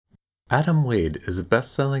Adam Wade is a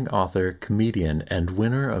best-selling author, comedian, and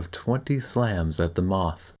winner of 20 slams at the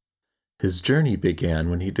Moth. His journey began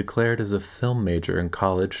when he declared as a film major in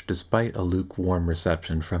college despite a lukewarm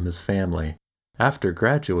reception from his family. After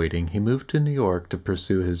graduating, he moved to New York to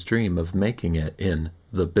pursue his dream of making it in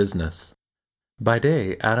the business. By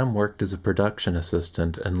day, Adam worked as a production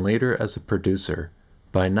assistant and later as a producer.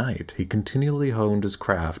 By night, he continually honed his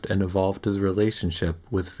craft and evolved his relationship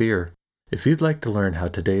with fear. If you'd like to learn how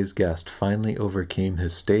today's guest finally overcame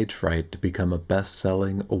his stage fright to become a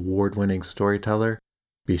best-selling, award-winning storyteller,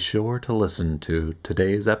 be sure to listen to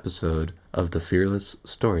today's episode of the Fearless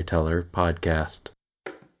Storyteller podcast.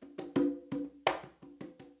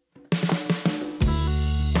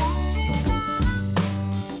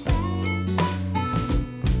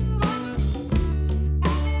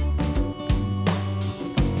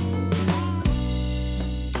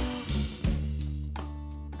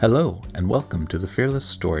 Hello, and welcome to the Fearless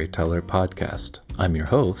Storyteller podcast. I'm your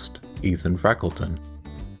host, Ethan Freckleton.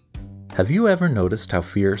 Have you ever noticed how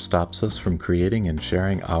fear stops us from creating and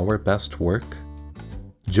sharing our best work?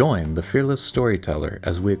 Join the Fearless Storyteller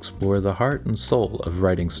as we explore the heart and soul of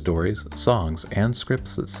writing stories, songs, and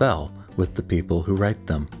scripts that sell with the people who write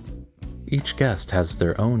them. Each guest has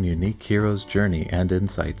their own unique hero's journey and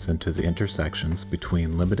insights into the intersections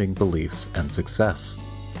between limiting beliefs and success.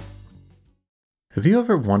 Have you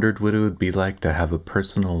ever wondered what it would be like to have a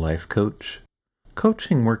personal life coach?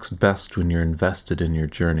 Coaching works best when you're invested in your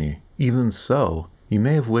journey. Even so, you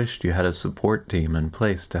may have wished you had a support team in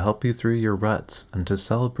place to help you through your ruts and to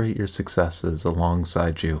celebrate your successes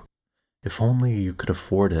alongside you. If only you could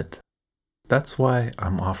afford it. That's why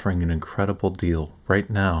I'm offering an incredible deal right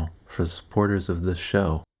now for the supporters of this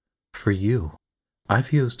show. For you.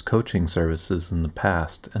 I've used coaching services in the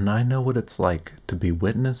past, and I know what it's like to be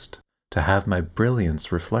witnessed, to have my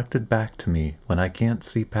brilliance reflected back to me when I can't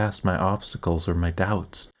see past my obstacles or my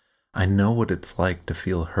doubts. I know what it's like to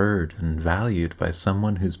feel heard and valued by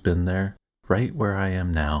someone who's been there, right where I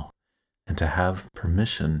am now, and to have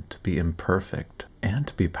permission to be imperfect and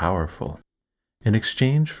to be powerful. In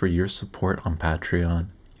exchange for your support on Patreon,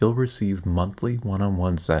 you'll receive monthly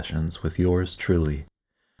one-on-one sessions with yours truly.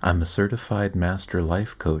 I'm a certified master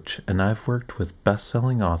life coach, and I've worked with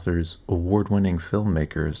best-selling authors, award-winning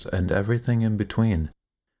filmmakers, and everything in between.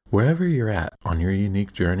 Wherever you're at on your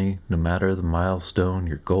unique journey, no matter the milestone,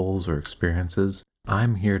 your goals, or experiences,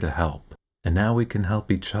 I'm here to help. And now we can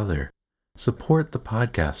help each other. Support the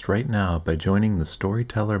podcast right now by joining the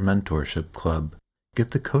Storyteller Mentorship Club. Get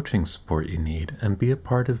the coaching support you need and be a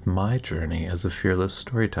part of my journey as a fearless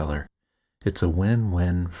storyteller. It's a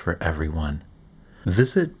win-win for everyone.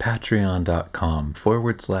 Visit patreon.com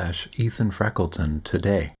 /Ethan Freckleton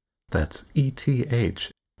today. That's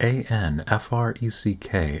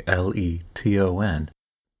ETHANFRECKLETON.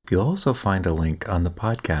 You'll also find a link on the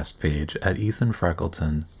podcast page at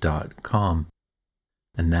ethanfreckleton.com.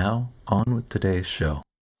 And now, on with today's show.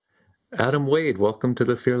 Adam Wade, welcome to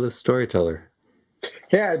the Fearless Storyteller.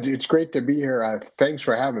 Yeah, it's great to be here. Thanks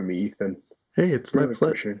for having me, Ethan. Hey, it's my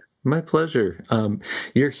pleasure. My pleasure.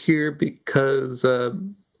 You're here because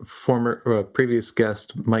previous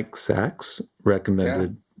guest Mike Sachs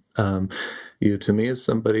recommended you to me as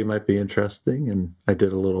somebody who might be interesting, and I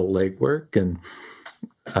did a little legwork, and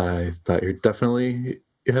I thought you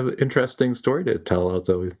have an interesting story to tell.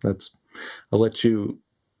 Although I'll let you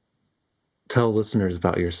tell listeners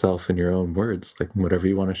about yourself in your own words, like whatever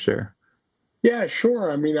you want to share. Yeah,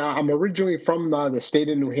 sure. I mean, I'm originally from the state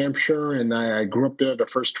of New Hampshire, and I grew up there the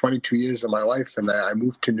first 22 years of my life, and I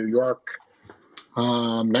moved to New York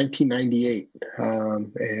 1998.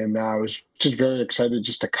 And I was just very excited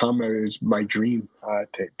just to come. It was my dream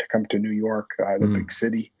to come to New York, the big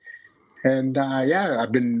city. And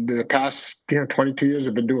I've been the past 22 years,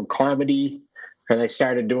 I've been doing comedy, and I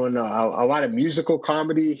started doing a lot of musical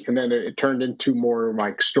comedy, and then it turned into more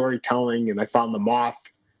like storytelling, and I found the Moth.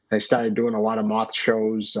 I started doing a lot of Moth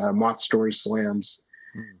shows, Moth Story Slams,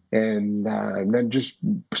 and then just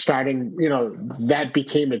starting, that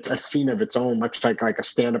became a scene of its own, much like a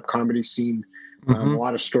stand-up comedy scene. A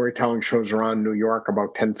lot of storytelling shows around New York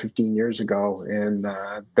about 10, 15 years ago. And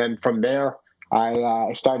then from there,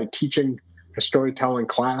 I started teaching a storytelling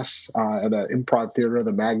class at an improv theater,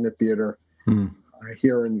 the Magnet Theater,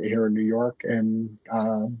 here in New York. And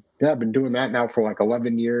I've been doing that now for like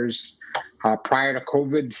 11 years. Prior to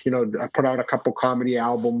COVID, I put out a couple comedy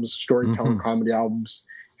albums, storytelling comedy albums.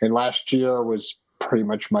 And last year was pretty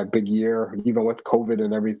much my big year, even with COVID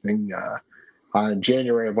and everything. In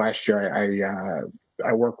January of last year,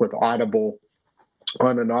 I worked with Audible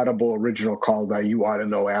on an Audible original called You Ought to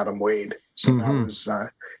Know Adam Wade. So that was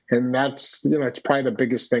and that's, it's probably the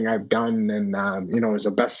biggest thing I've done. And, as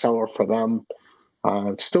a bestseller for them,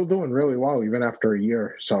 it's still doing really well, even after a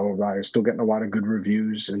year. So still getting a lot of good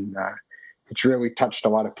reviews, and it's really touched a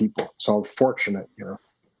lot of people. So I'm fortunate.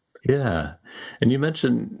 Yeah. And you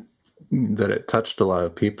mentioned that it touched a lot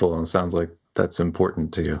of people, and it sounds like that's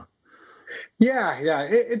important to you. Yeah, yeah.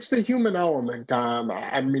 It's the human element.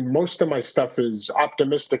 I mean, most of my stuff is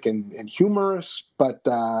optimistic and humorous, but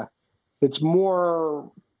it's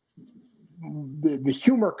more the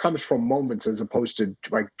humor comes from moments as opposed to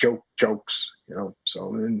like jokes.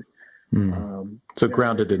 So and so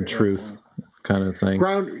grounded in truth, kind of thing.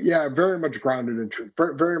 Very much grounded in truth.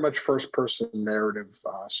 Very much first person narrative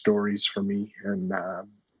stories for me, and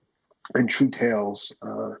true tales.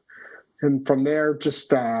 And from there,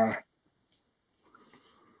 just trying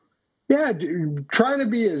to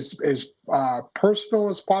be as personal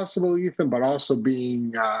as possible, Ethan, but also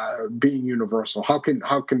being universal. How can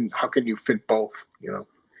you fit both?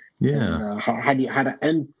 Yeah.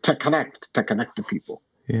 And to connect to people.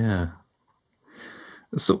 Yeah.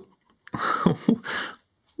 So,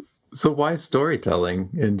 so why storytelling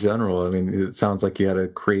in general? I mean, it sounds like you had a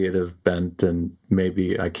creative bent, and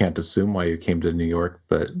maybe I can't assume why you came to New York,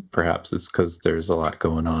 but perhaps it's because there's a lot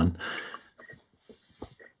going on.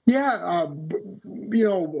 Yeah, I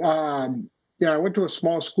went to a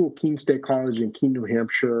small school, Keene State College in Keene, New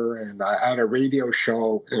Hampshire, and I had a radio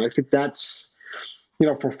show, and I think that's,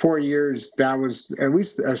 for 4 years, that was at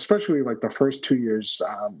least, especially like the first 2 years,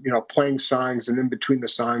 playing songs, and in between the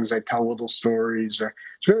songs, I tell little stories.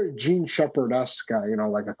 It's very Gene Shepherd-esque,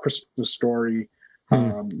 like A Christmas Story.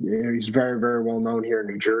 He's very, very well known here in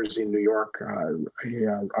New Jersey, New York.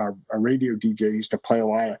 A radio DJ used to play a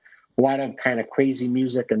lot of kind of crazy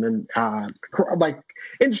music, and then like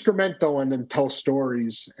instrumental, and then tell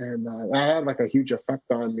stories, and that had like a huge effect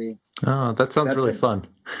on me. Oh, that sounds really fun.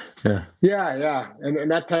 Yeah, and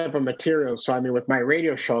that type of material. So I mean, with my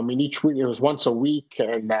radio show, I mean, each week it was once a week,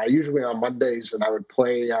 and usually on Mondays, and I would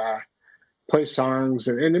play songs,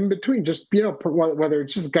 and in between, just whether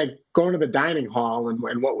it's just like going to the dining hall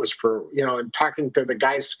and what was for and talking to the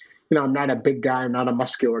guys. I'm not a big guy, I'm not a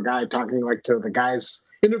muscular guy, talking like to the guys,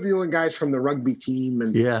 interviewing guys from the rugby team,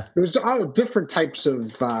 and it was all different types of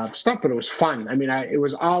stuff, but it was fun. I mean, it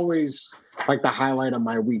was always like the highlight of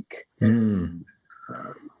my week.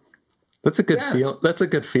 That's a good feel. That's a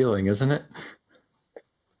good feeling, isn't it?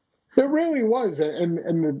 It really was,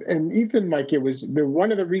 and Ethan, like, it was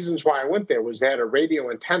one of the reasons why I went there was they had a radio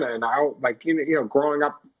antenna, and I like growing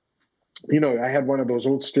up. I had one of those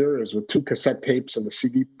old stereos with 2 cassette tapes and the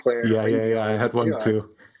CD player. Yeah. I had one too.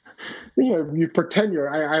 You pretend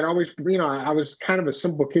I'd always, I was kind of a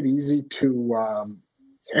simple kid, easy to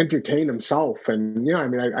entertain himself. And, I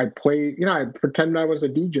mean, I'd play, I'd pretend I was a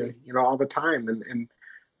DJ, all the time. And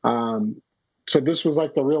so this was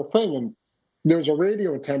like the real thing. And there was a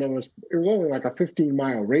radio antenna. It was only like a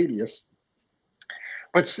 15-mile radius.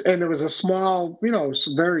 And it was a small,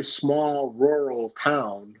 very small rural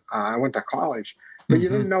town. I went to college, but you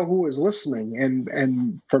didn't know who was listening.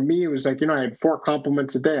 And for me, it was like, I had 4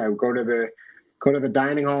 compliments a day. I would go to the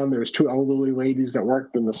dining hall, and there was 2 elderly ladies that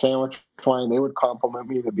worked in the sandwich line. They would compliment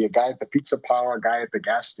me. There'd be a guy at the pizza parlor, a guy at the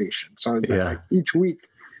gas station. So like each week,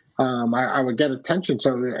 I would get attention.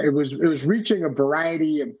 So it was reaching a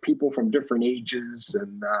variety of people from different ages,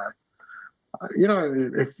 and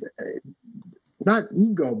not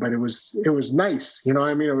ego, but it was nice.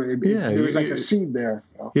 I mean, there was like a seed there.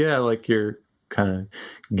 Yeah, like you're kind of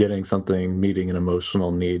getting something, meeting an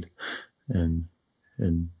emotional need, and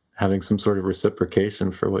having some sort of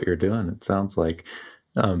reciprocation for what you're doing. It sounds like.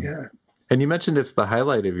 And you mentioned it's the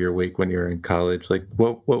highlight of your week when you're in college. Like,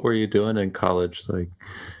 what were you doing in college? Like,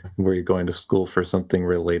 were you going to school for something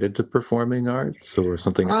related to performing arts, or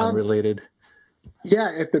something unrelated?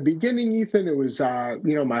 Yeah, at the beginning, Ethan, it was,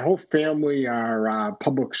 my whole family are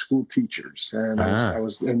public school teachers, and I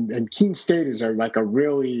was in Keene State is like a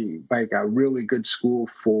really good school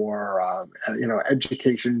for,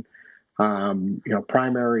 education,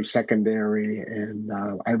 primary, secondary. And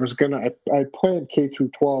I planned K through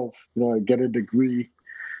 12, get a degree,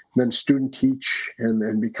 then student teach,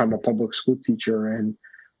 and become a public school teacher. And,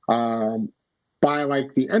 by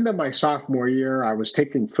like the end of my sophomore year, I was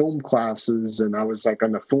taking film classes, and I was like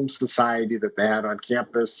on the film society that they had on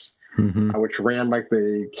campus, which ran like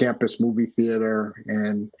the campus movie theater.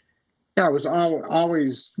 And I was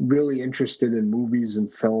always really interested in movies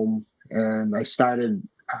and film. And I started,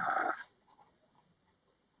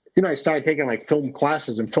 taking like film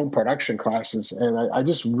classes and film production classes. And I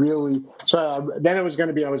just really, then I was going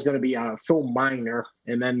to be a film minor.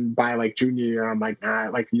 And then by like junior year, I'm like, nah,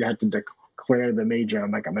 like you had to declare the major.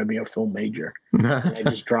 I'm like, I'm going to be a film major. And I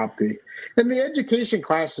just dropped and the education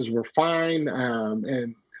classes were fine.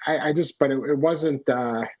 And but it wasn't,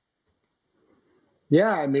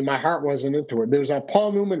 yeah, I mean, my heart wasn't into it. There's a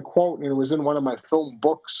Paul Newman quote, and it was in one of my film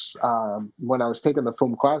books when I was taking the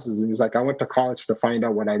film classes. And he's like, I went to college to find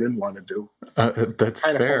out what I didn't want to do. That's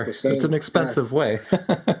fair. It's an expensive way.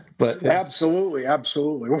 But yeah. Absolutely.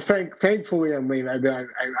 Well, thankfully, I mean, I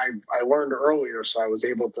learned earlier, so I was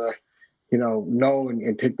able to, know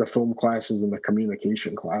and take the film classes and the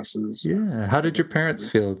communication classes. Yeah. How did your parents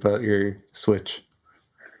feel about your switch?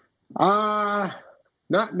 Not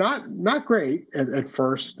great at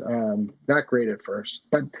first. Not great at first,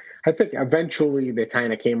 but I think eventually they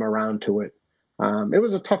kind of came around to it. It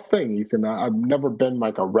was a tough thing, Ethan. I've never been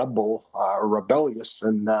like a rebel or rebellious,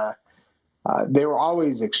 and they were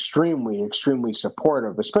always extremely, extremely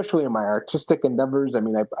supportive, especially in my artistic endeavors. I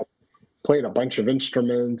mean, I played a bunch of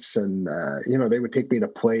instruments, and they would take me to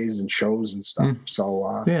plays and shows and stuff.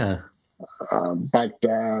 So yeah. I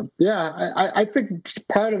think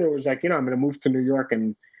part of it was like, I'm going to move to New York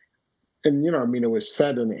and I mean, it was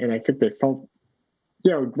said, and I think they felt,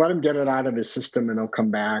 let him get it out of his system and he'll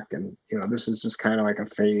come back. And, this is just kind of like a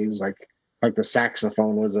phase, like the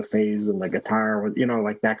saxophone was a phase and the guitar was,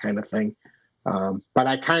 like that kind of thing. But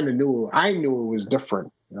I kind of knew it was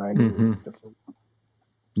different. I knew it was different.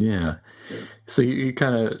 Yeah. So you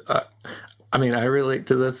kind of, I mean, I relate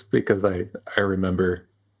to this because I remember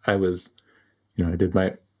I was, I did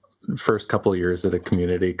my first couple of years at a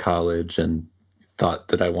community college and thought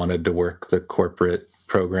that I wanted to work the corporate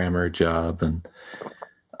programmer job. And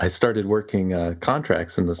I started working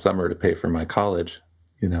contracts in the summer to pay for my college,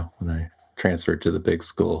 when I transferred to the big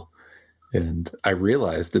school. And I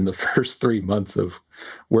realized in the first 3 months of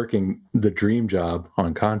working the dream job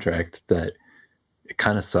on contract that it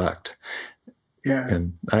kind of sucked. Yeah.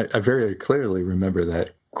 And I very clearly remember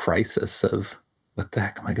that crisis of, what the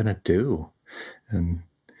heck am I going to do? And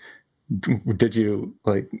did you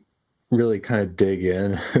really kind of dig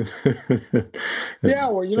in? Yeah,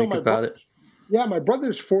 well, think about it. Yeah, my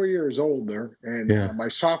brother's 4 years older, and my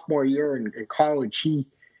sophomore year in college, he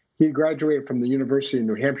graduated from the University of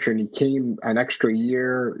New Hampshire, and he came an extra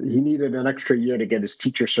year. He needed an extra year to get his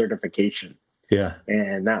teacher certification. Yeah.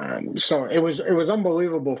 And so it was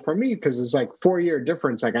unbelievable for me because it's like 4-year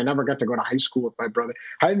difference. Like I never got to go to high school with my brother.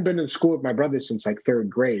 I hadn't been in school with my brother since like third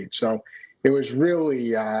grade. So it was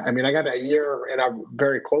really, I got a year and I'm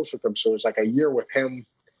very close with him. So it was like a year with him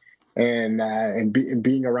and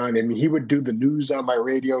being around him. He would do the news on my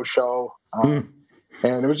radio show. And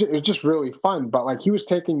it was just really fun. But like he was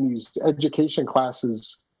taking these education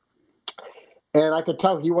classes, and I could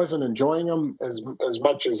tell he wasn't enjoying them as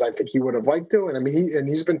much as I think he would have liked to. And I mean,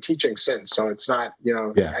 he's been teaching since, so it's not,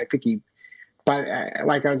 I think but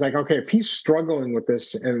like, I was like, okay, if he's struggling with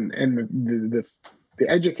this and the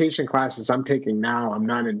education classes I'm taking now, I'm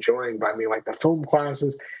not enjoying, but I mean, like the film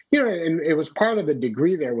classes, and it was part of the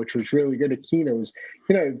degree there, which was really good at Keene. It was,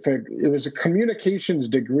 it was a communications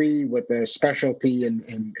degree with a specialty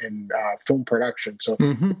in film production. So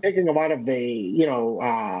taking a lot of the,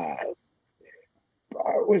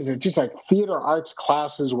 was it just like theater arts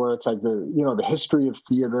classes where it's like the history of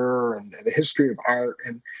theater and the history of art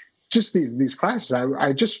and just these classes.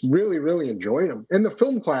 I just really, really enjoyed them. And the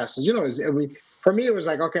film classes, for me, it was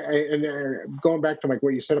like, okay. And going back to like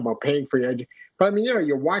what you said about paying for your but I mean,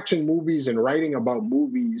 you're watching movies and writing about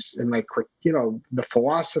movies and like, the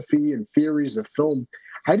philosophy and theories of film.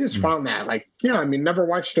 I just found that never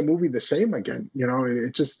watched a movie the same again.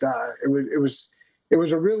 It just, it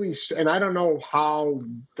was a really, and I don't know how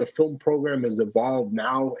the film program has evolved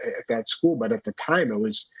now at that school, but at the time it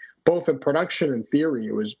was both in production and theory.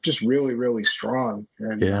 It was just really, really strong.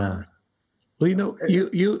 And, yeah. Well,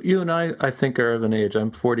 you and I think are of an age.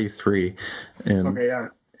 I'm 43, and okay, yeah,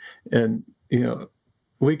 and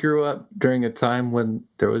we grew up during a time when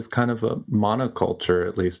there was kind of a monoculture,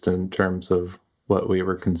 at least in terms of what we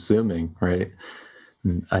were consuming, right?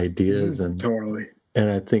 And ideas and totally.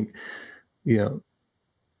 And I think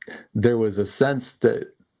there was a sense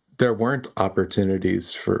that there weren't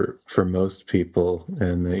opportunities for most people,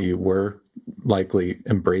 and that you were likely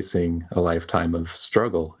embracing a lifetime of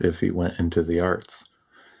struggle if you went into the arts.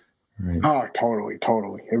 Right? Oh, totally.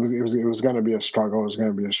 It was going to be a struggle. It was going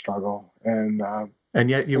to be a struggle, and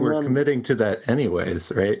yet you were committing to that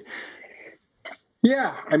anyways, right?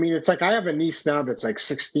 Yeah, I mean, it's like I have a niece now that's like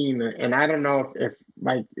 16, and I don't know if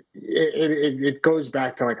like it goes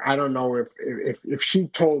back to like I don't know if she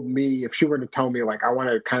told me, if she were to tell me like I want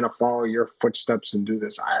to kind of follow your footsteps and do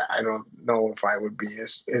this, I don't know if I would be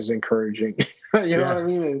as encouraging. You know what I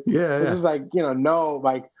mean? Yeah. It's just like no,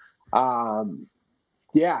 like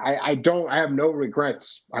Yeah, I have no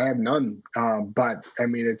regrets. I have none. But I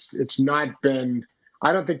mean, it's not been.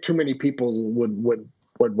 I don't think too many people would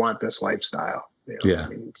want this lifestyle. You know what I Yeah.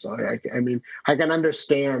 mean? So I mean, I can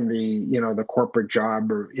understand the corporate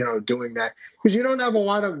job or doing that because you don't have a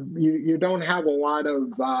lot of you don't have a lot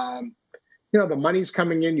of the money's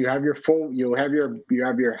coming in. You have your you have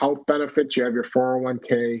your health benefits. You have your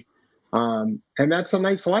 401k. And that's a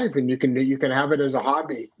nice life, and you can have it as a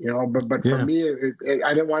hobby, But for Yeah. me,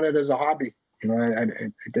 I didn't want it as a hobby,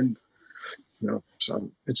 I didn't,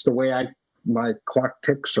 So it's the way my clock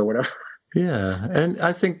ticks or whatever. Yeah. And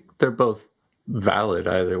I think they're both valid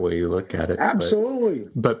either way you look at it. Absolutely.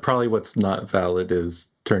 But probably what's not valid is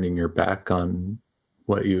turning your back on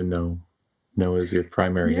what you know is your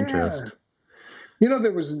primary Yeah. interest.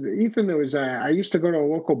 There was Ethan. I used to go to a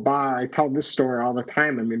local bar. I tell this story all the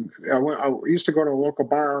time. I mean, I used to go to a local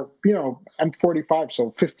bar. I'm 45,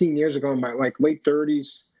 so 15 years ago, in my late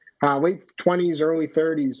 30s, late 20s, early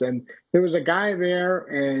 30s, and there was a guy there,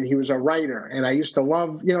 and he was a writer. And I used to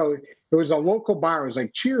love. It was a local bar. It was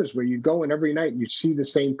like Cheers, where you go and every night you see the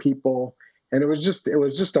same people. And it was just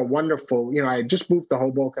a wonderful. I had just moved to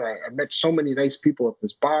Hoboken. I met so many nice people at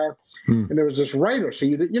this bar. And there was this writer. So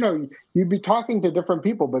you'd be talking to different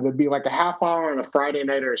people, but there'd be like a half hour on a Friday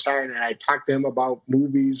night or a Saturday night. I'd talk to him about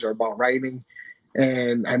movies or about writing.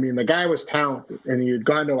 And I mean, the guy was talented, and he had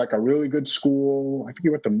gone to like a really good school. I think he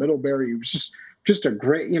went to Middlebury. He was just a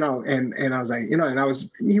great, and I was like,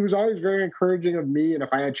 he was always very encouraging of me. And if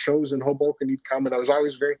I had shows in Hoboken, he'd come, and I was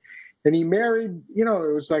always and he married, it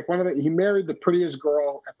was like he married the prettiest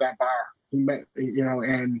girl at that bar. He met,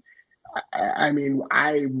 and I mean,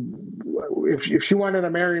 if she wanted to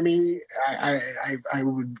marry me, I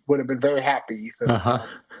would have been very happy, Ethan. Uh-huh.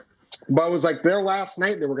 But it was like their last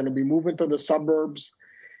night. They were going to be moving to the suburbs,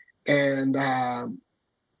 and they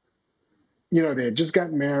had just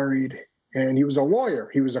gotten married. And he was a lawyer.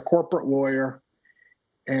 He was a corporate lawyer,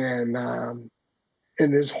 and a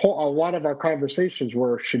lot of our conversations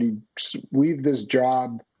were, should he leave this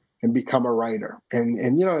job and become a writer? And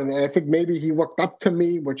I think maybe he looked up to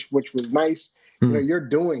me, which was nice. You're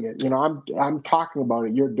doing it. I'm talking about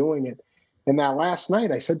it. You're doing it. And that last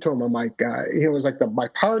night, I said to him, I'm like, it was like my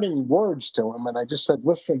parting words to him, and I just said,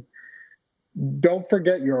 listen, don't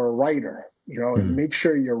forget you're a writer. And make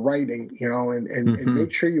sure you're writing. And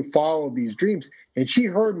make sure you follow these dreams. And she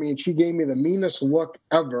heard me, and she gave me the meanest look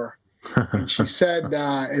ever. And she said,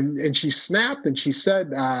 and she snapped, and she said,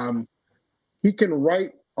 he can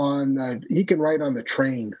write on the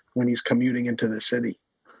train when he's commuting into the city.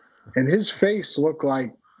 And his face looked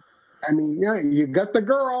like, I mean, yeah, you got the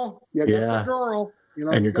girl, got the girl,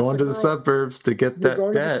 and you're going to the suburbs to get that.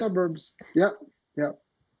 You're going to the suburbs. Yep.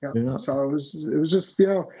 Yeah. So it was just,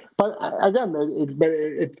 but again,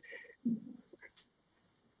 it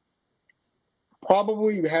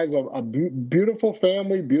probably has a beautiful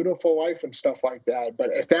family, beautiful life, and stuff like that.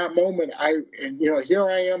 But at that moment, here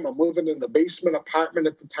I am. I'm living in the basement apartment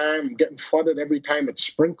at the time. I'm getting flooded every time it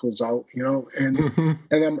sprinkles out.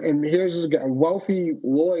 And here's a wealthy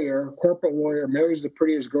lawyer, corporate lawyer, marries the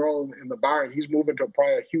prettiest girl in the bar, and he's moving to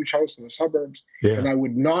probably a huge house in the suburbs. Yeah. And I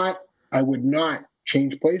would not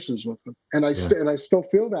change places with him. And I still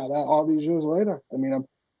feel that all these years later.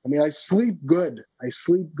 I sleep good.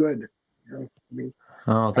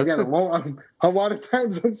 Again, alone. A lot of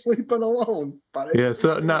times I'm sleeping alone. But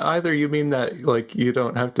so not either you mean that like you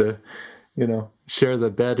don't have to, share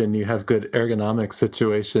the bed and you have good ergonomic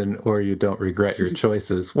situation, or you don't regret your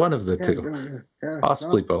choices. One of the two.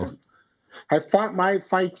 Possibly both. I fought my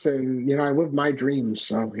fights, and I lived my dreams.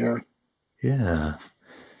 So yeah. Yeah.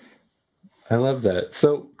 I love that.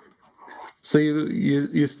 So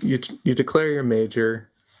you declare your major,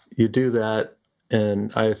 you do that.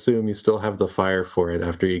 And I assume you still have the fire for it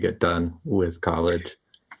after you get done with college.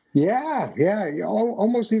 Yeah,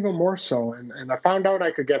 almost even more so. And I found out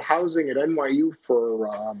I could get housing at NYU for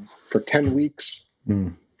 10 weeks.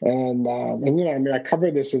 And I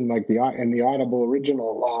covered this in the Audible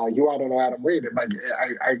original. You ought to know Adam Wade. But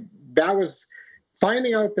that was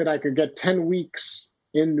finding out that I could get 10 weeks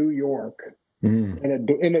in New York in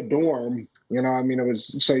a dorm. It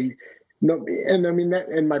was so. No,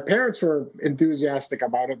 and my parents were enthusiastic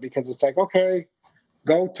about it because it's like, okay,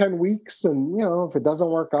 go 10 weeks, and if it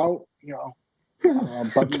doesn't work out,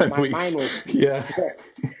 but my mind was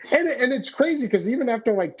and it's crazy because even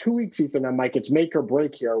after like 2 weeks, Ethan, I'm like, it's make or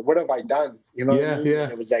break here. What have I done? And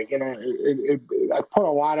it was like, I put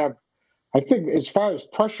a lot of, I think as far as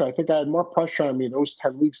pressure, I think I had more pressure on me those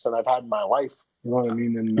 10 weeks than I've had in my life. You know what I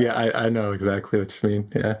mean? And I know exactly what you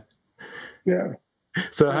mean. Yeah.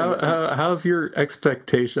 So how have your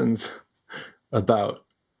expectations about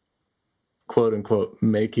quote unquote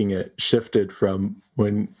making it shifted from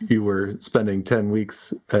when you were spending 10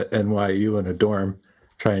 weeks at NYU in a dorm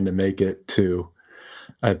trying to make it to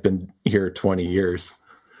I've been here 20 years?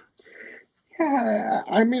 Yeah,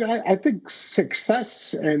 I mean, I think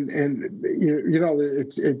success and you know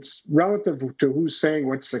it's relative to who's saying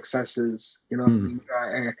what success is. You know, I Hmm. mean,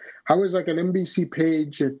 I was like an NBC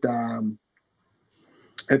page at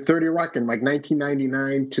 30 Rock in like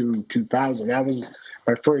 1999 to 2000. That was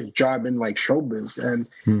my first job in like showbiz. And,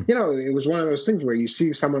 Hmm. you know, it was one of those things where you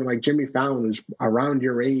see someone like Jimmy Fallon who's around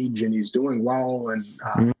your age and he's doing well. And,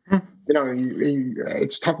 Mhm. you know,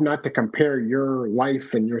 it's tough not to compare your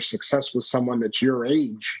life and your success with someone that's your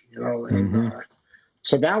age, you know. And Mhm.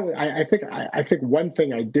 so that was, I think one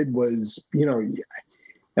thing I did was, you know,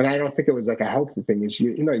 and I don't think it was like a healthy thing is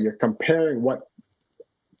you know, you're comparing what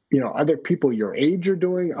you know other people your age are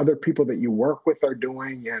doing, other people that you work with are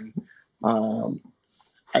doing, and um,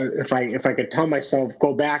 if I could tell myself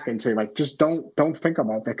go back and say like just don't think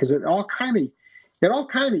about that because it all kind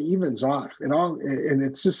of evens off. It all and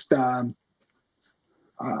it's just uh,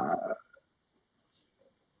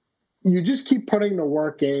 you just keep putting the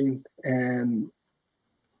work in and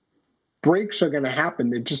breaks are going to happen.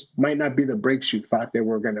 They just might not be the breaks you thought they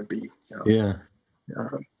were going to be. You know? Yeah.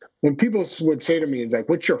 When people would say to me, "It's like,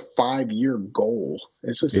 what's your 5-year goal?"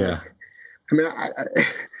 It's just like, Yeah. I mean,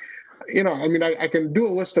 you know, I mean, I can do a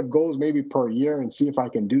list of goals maybe per year and see if I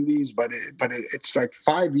can do these, but it's like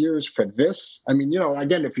 5 years for this. I mean, you know,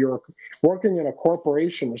 again, if you're working in a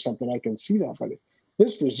corporation or something, I can see that, but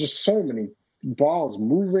there's just so many balls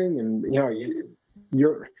moving, and you know,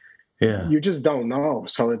 Yeah. you just don't know.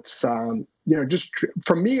 So it's you know, just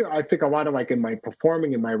for me, I think a lot of like in my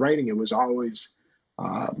performing and my writing, it was always,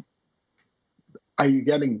 um, are you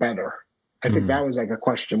getting better? I think Mm. that was like a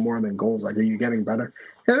question more than goals. Like, are you getting better?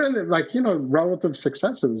 And then, like, you know, relative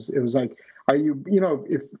success. It was like, are you, you know,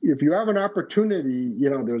 if you have an opportunity, you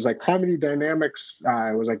know, there was like Comedy Dynamics.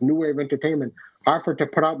 It was like New Wave Entertainment offered to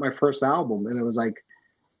put out my first album, and it was like,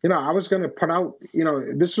 you know, I was going to put out, you know,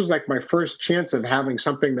 this was like my first chance of having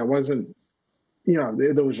something that wasn't, you know,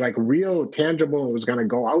 there was like real, tangible. It was going to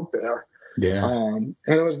go out there. Yeah. And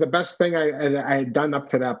it was the best thing I had done up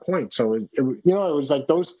to that point. So you know, it was like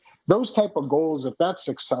those type of goals. If that's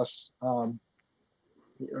success,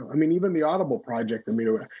 you know, I mean, even the Audible project. I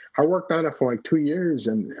mean, I worked on it for like 2 years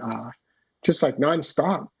and just like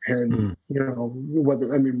nonstop. And Mm. you know,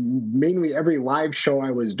 whether I mean, mainly every live show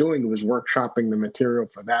I was doing was workshopping the material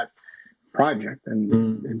for that project.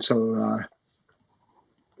 Mm. And so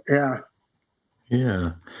yeah,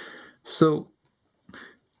 Yeah. So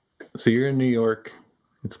you're in New York.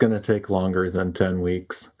 It's going to take longer than 10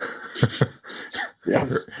 weeks.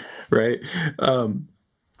 yes. Right?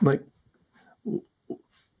 Like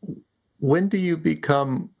when do you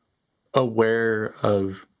become aware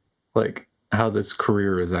of like how this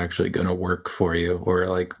career is actually going to work for you, or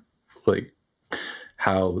like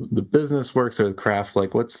how the business works or the craft?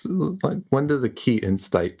 Like what's like when do the key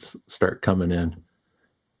insights start coming in?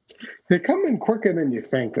 They come in quicker than you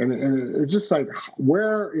think, and it's just like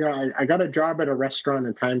where you know I got a job at a restaurant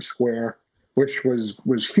in Times Square, which was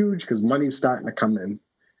huge because money's starting to come in.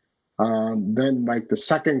 Then like the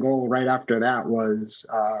second goal right after that was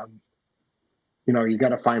you know you got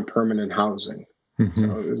to find permanent housing. Hmm.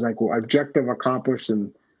 So it was like well, objective accomplished,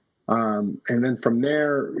 and then from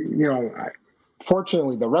there you know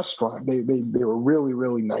fortunately the restaurant they were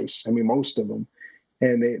really nice. I mean most of them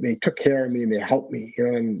and they took care of me and they helped me. You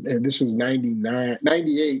know, and this was 99,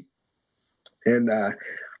 98, and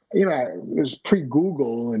you know, it was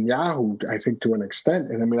pre-Google and Yahoo, I think, to an extent.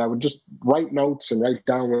 And I mean, I would just write notes and write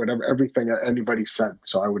down whatever everything anybody said,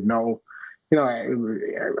 so I would know, you know,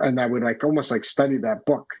 and I would like almost like study that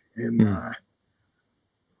book. And Mm.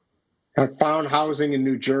 I found housing in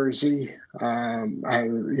New Jersey.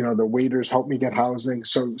 You know, the waiters helped me get housing.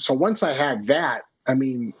 So once I had that, I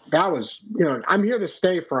mean, that was, you know, I'm here to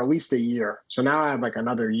stay for at least a year. So now I have like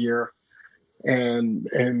another year, and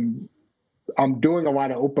I'm doing a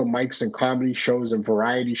lot of open mics and comedy shows and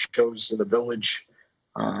variety shows in the Village,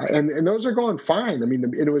 and those are going fine. I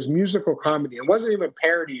mean, it was musical comedy. It wasn't even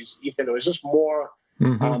parodies, Ethan. It was just more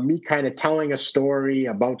Hmm. me kind of telling a story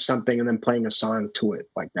about something and then playing a song to it,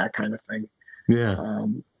 like that kind of thing. Yeah.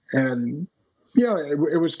 And you know,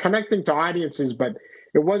 it was connecting to audiences, but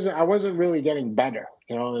it wasn't. I wasn't really getting better.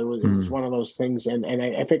 You know, it was Mm. one of those things, and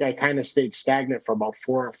I think I kind of stayed stagnant for about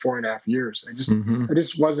four and a half years. Hmm. I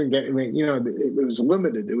just wasn't getting. You know, it was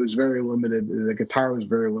limited. It was very limited. The guitar was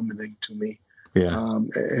very limiting to me. Yeah.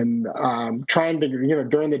 Trying to,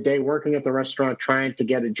 during the day, working at the restaurant, trying to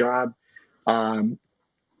get a job. A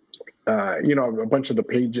bunch of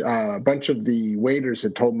the waiters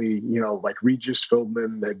had told me, like Regis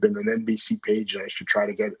Philbin had been an NBC page, and I should try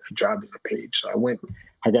to get a job as a page. So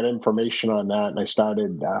I got information on that, and I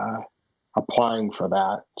started applying for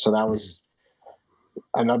that. So that was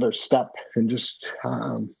another step, and just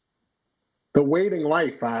the waiting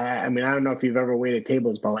life. I don't know if you've ever waited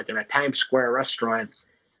tables, but like in a Times Square restaurant,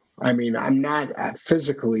 I'm not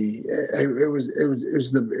physically. It was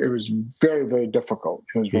very, very difficult.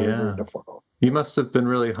 It was very, very difficult. You must have been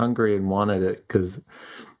really hungry and wanted it, because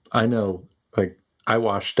I know, like, I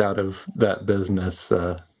washed out of that business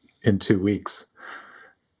in 2 weeks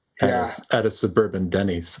at a suburban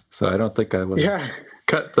Denny's. So I don't think I would have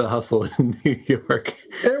cut the hustle in New York.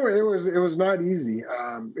 It was not easy.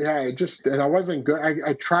 And I wasn't good.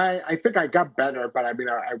 I think I got better, but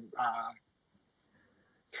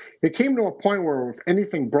it came to a point where if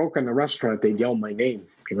anything broke in the restaurant, they'd yell my name.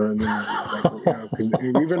 You know what I mean? Because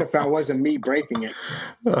even if that wasn't me breaking it.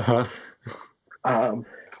 Uh-huh.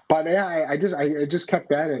 But yeah, I just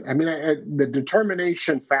kept at it. The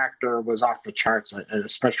determination factor was off the charts,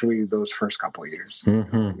 especially those first couple of years.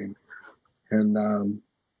 Mm-hmm. And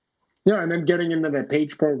then getting into the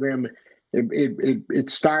page program, it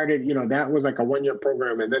started. That was like a 1-year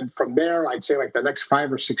program, and then from there, I'd say like the next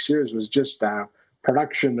 5 or 6 years was just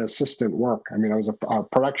production assistant work. I was a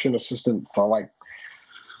production assistant for like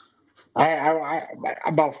I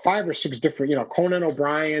about 5 or 6 different, Conan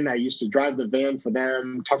O'Brien. I used to drive the van for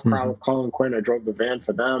them. Tough Crowd with Colin Quinn. I drove the van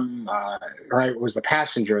for them. I was the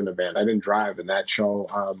passenger in the van. I didn't drive in that show.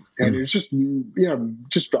 And it was just,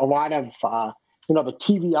 just a lot of, the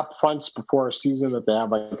TV upfronts before a season that they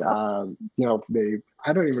have, like,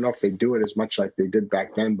 I don't even know if they do it as much like they did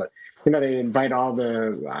back then, but they invite all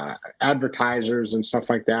the advertisers and stuff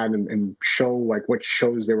like that, and show like what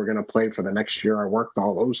shows they were going to play for the next year. I worked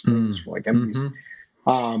all those things for like NBC,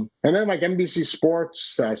 and then like NBC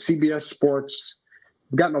Sports, CBS Sports.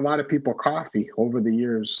 I've gotten a lot of people coffee over the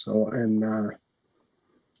years, and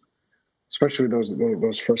especially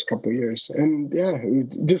those first couple of years, and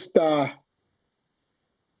just.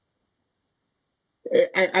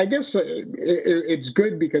 I guess it's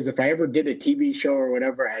good because if I ever did a TV show or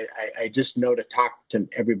whatever, I just know to talk to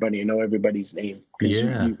everybody and know everybody's name.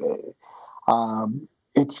 Yeah.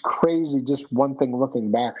 It's crazy. Just one thing looking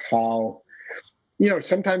back, how,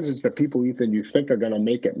 sometimes it's the people, Ethan, you think are going to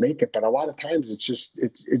make it. But a lot of times it's just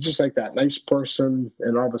like that nice person.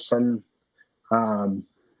 And all of a sudden, I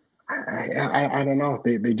don't know.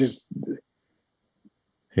 They just.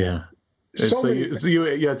 Yeah. So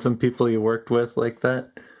you had some people you worked with like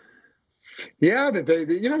that? Yeah,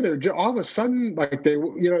 they're all of a sudden like they,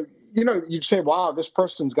 you'd say, wow, this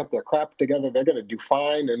person's got their crap together. They're going to do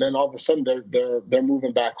fine. And then all of a sudden they're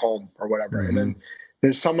moving back home or whatever. Mm-hmm. And then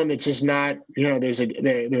there's someone that's just not, there's a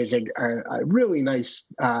really nice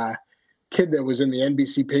kid that was in the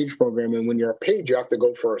NBC page program. And when you're a page, you have to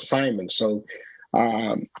go for assignments. So,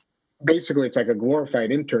 basically it's like a glorified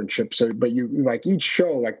internship. So, but you like each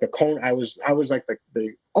show, like the Conan, I was like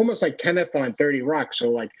the almost like Kenneth on 30 Rock. So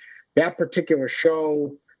like that particular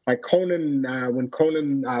show, like Conan, when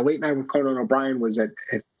Conan, Late Night with Conan O'Brien was at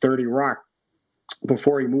 30 Rock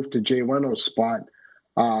before he moved to Jay Leno's spot,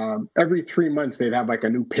 every 3 months they'd have like a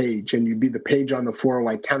new page, and you'd be the page on the floor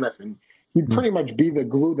like Kenneth, and you'd pretty much be the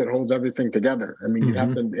glue that holds everything together. You'd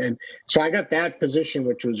have to, and so I got that position,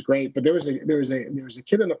 which was great. But there was a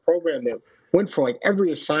kid in the program that went for like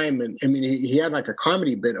every assignment. He had like a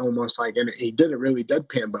comedy bit almost like, and he did it really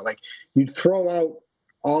deadpan. But like you'd throw out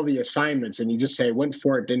all the assignments, and you just say, "Went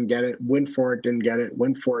for it, didn't get it. Went for it, didn't get it.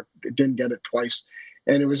 Went for it, didn't get it twice."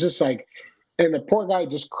 And it was just like, and the poor guy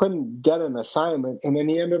just couldn't get an assignment. And then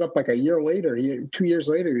he ended up like 2 years later, he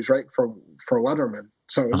was writing for Letterman.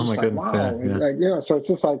 So it was just like, wow. Yeah. So it's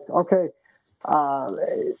just like, okay. I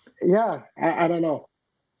don't know.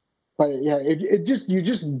 But yeah, you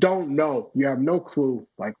just don't know. You have no clue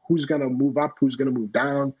like who's going to move up, who's going to move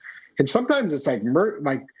down. And sometimes it's like,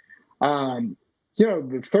 the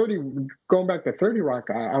 30, going back to 30 Rock,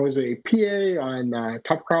 I was a PA on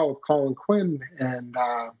Tough Crowd with Colin Quinn. And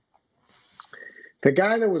the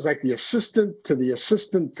guy that was like the assistant to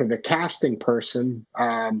the casting person,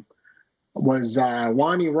 was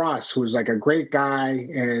Lonnie Ross, who was like a great guy.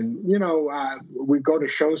 And, we'd go to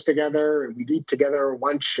shows together and we'd eat together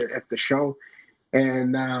lunch at the show.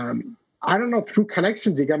 And I don't know, through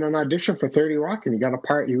connections, he got an audition for 30 Rock, and he got a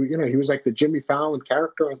part. He was like the Jimmy Fallon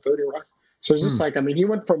character on 30 Rock. So it's just like, he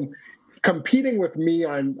went from competing with me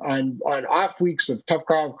on off weeks of Tough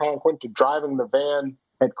Crowd with Colin Quinn to driving the van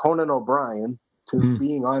at Conan O'Brien to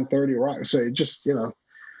being on 30 Rock. So it just,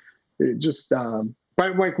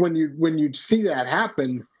 but like when you see that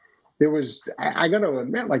happen, there was, I got to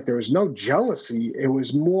admit, like there was no jealousy. It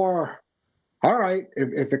was more, all right,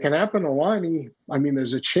 if it can happen to Lonnie, I mean,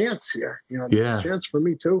 there's a chance here. There's a chance for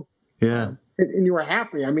me too. Yeah. And you were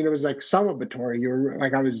happy. I mean, it was like celebratory. You were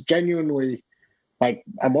like, I was genuinely, like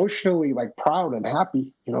emotionally, like proud and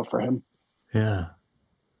happy, for him. Yeah.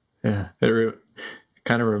 Yeah. It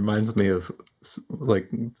kind of reminds me of like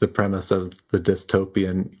the premise of the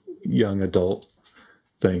dystopian young adult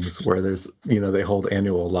things where there's, they hold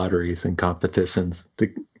annual lotteries and competitions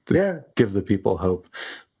to give the people hope.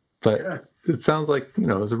 But it sounds like, it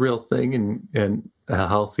was a real thing and a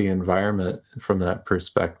healthy environment from that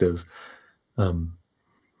perspective.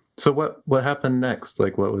 So what happened next?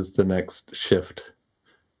 Like, what was the next shift?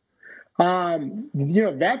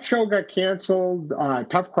 That show got canceled,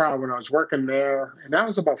 Tough Crowd, when I was working there. And that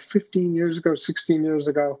was about 15 years ago, 16 years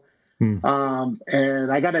ago.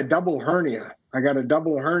 And I got a double hernia.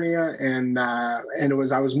 And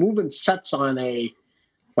I was moving sets on a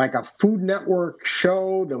Food Network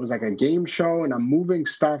show. There was like a game show, and I'm moving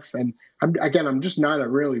stuff. And I'm just not a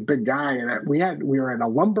really big guy. And we were at a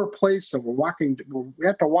lumber place, and we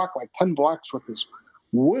had to walk like 10 blocks with this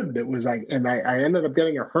wood that was and I ended up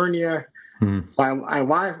getting a hernia.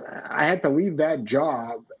 I had to leave that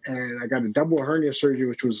job, and I got a double hernia surgery,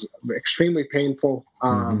 which was extremely painful.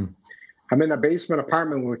 I'm in a basement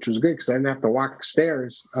apartment, which was good because I didn't have to walk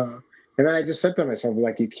stairs. And then I just said to myself,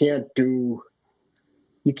 like, you can't do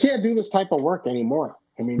this type of work anymore.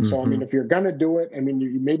 I mean, if you're going to do it,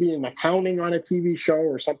 you maybe in accounting on a TV show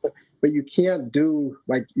or something, but you can't do,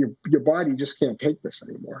 like, your body just can't take this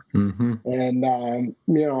anymore. And,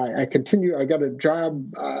 I continued, I got a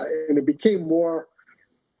job, and it became more,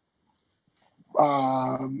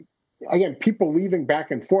 again, people leaving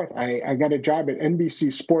back and forth. I got a job at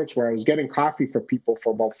NBC Sports where I was getting coffee for people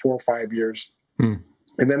for about 4 or 5 years.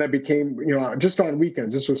 And then I became, just on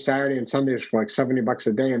weekends. This was Saturday and Sundays for like $70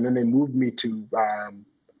 a day. And then they moved me to,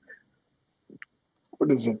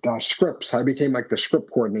 scripts. I became like the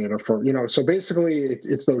script coordinator for, so basically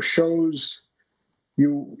it's those shows.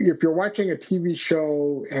 If you're watching a TV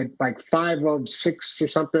show at like 5 of 6 or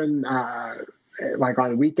something, like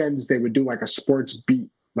on weekends, they would do like a sports beat.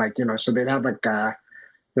 Like, so they'd have like,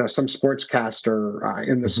 some sportscaster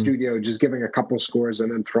in the studio just giving a couple scores and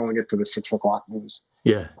then throwing it to the 6 o'clock news.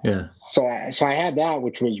 Yeah. So I had that,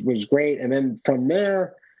 which was great. And then from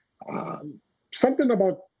there, something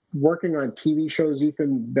about working on TV shows,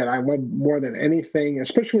 Ethan, that I love more than anything,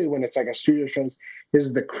 especially when it's like a studio shows,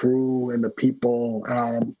 is the crew and the people.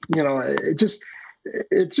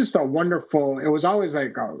 It's just a wonderful, it was always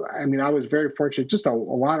like, I was very fortunate, just a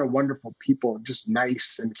lot of wonderful people, just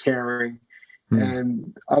nice and caring.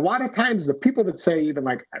 And a lot of times the people that say either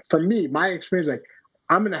like, for me, my experience, like,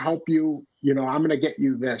 I'm going to help you, I'm going to get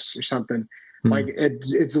you this or something. Like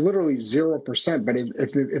it's literally 0%. But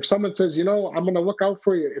if someone says, I'm going to look out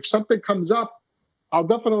for you, if something comes up, I'll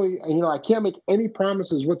definitely, I can't make any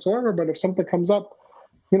promises whatsoever, but if something comes up,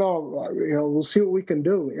 we'll see what we can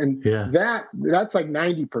do. And that's like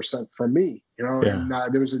 90% for me, and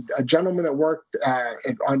there was a gentleman that worked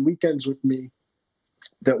on weekends with me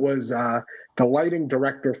that was the lighting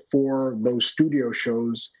director for those studio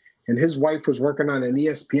shows. And his wife was working on an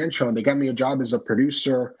ESPN show, and they got me a job as a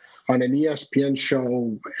producer on an ESPN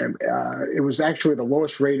show. It was actually the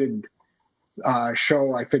lowest rated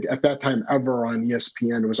show, I think, at that time ever on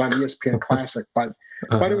ESPN. It was on ESPN Classic, but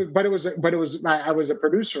it was I was a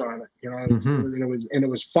producer on it, it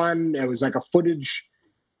was fun. It was like a footage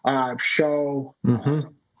show,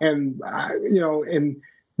 and and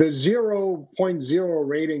the 0.0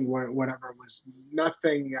 rating, whatever, was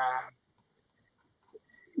nothing.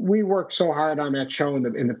 We worked so hard on that show, and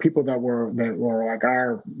the people that were like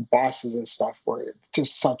our bosses and stuff were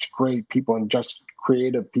just such great people and just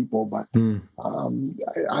creative people. But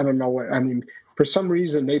I don't know what, for some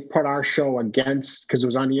reason they put our show against, because it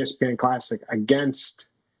was on ESPN Classic, against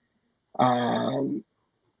SportsCenter.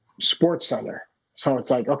 So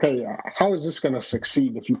it's like, okay, how is this going to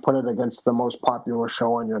succeed if you put it against the most popular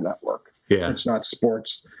show on your network? It's not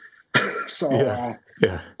sports. So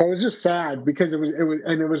it was just sad, because it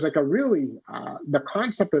was like a really the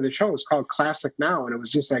concept of the show was called Classic Now, and it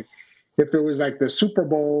was just like, if it was like the Super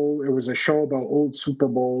Bowl, it was a show about old Super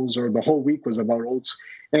Bowls, or the whole week was about old.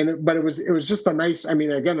 But it was just a nice,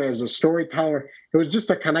 again, as a storyteller, it was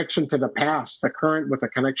just a connection to the past, the current with a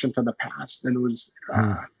connection to the past, and it was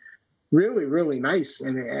really, really nice.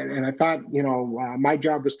 And I thought, my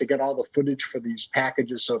job was to get all the footage for these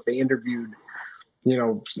packages. So if they interviewed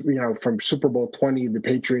from Super Bowl 20, the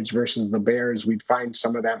Patriots versus the Bears, we'd find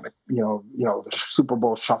some of that, the Super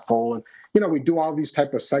Bowl shuffle. And, we'd do all these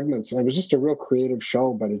type of segments. And it was just a real creative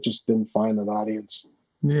show, but it just didn't find an audience.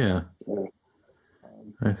 Yeah.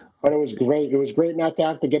 But it was great. It was great not to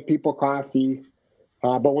have to get people coffee.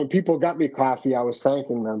 But when people got me coffee, I was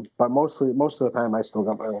thanking them. But most of the time, I still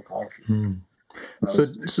got my own coffee. Hmm.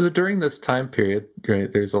 So during this time period, right,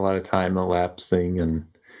 there's a lot of time elapsing and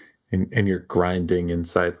you're grinding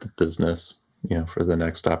inside the business, for the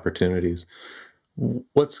next opportunities.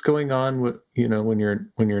 What's going on with, when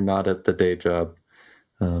you're not at the day job,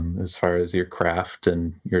 as far as your craft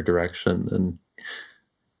and your direction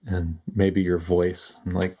and maybe your voice,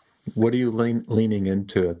 and like, what are you leaning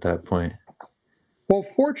into at that point? Well,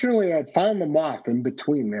 fortunately, I'd found the moth in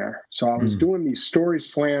between there. So I was doing these story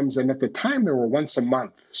slams, and at the time, they were once a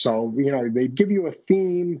month. So, they'd give you a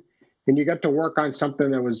theme, and you got to work on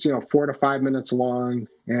something that was, 4 to 5 minutes long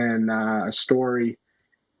and a story.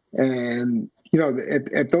 And,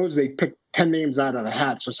 at those, they picked 10 names out of the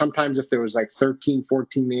hat. So sometimes if there was like 13,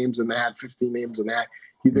 14 names in the hat, 15 names in the hat,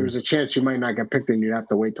 there was a chance you might not get picked and you'd have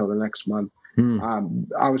to wait till the next month.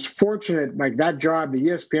 I was fortunate, like that job, the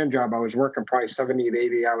ESPN job, I was working probably 70 to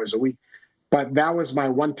 80 hours a week, but that was my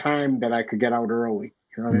one time that I could get out early.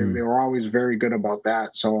 They were always very good about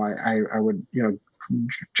that. So I would,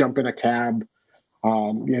 jump in a cab,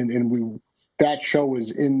 and that show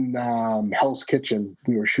was in Hell's Kitchen.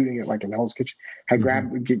 We were shooting it like in Hell's Kitchen. I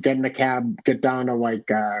get in a cab, get down to like,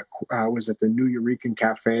 was it the New Eureka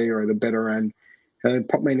Cafe or the Bitter End, and I'd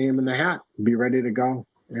put my name in the hat, be ready to go.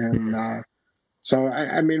 And so,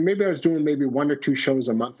 I mean, maybe I was doing maybe 1 or 2 shows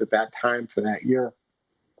a month at that time for that year.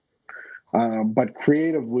 But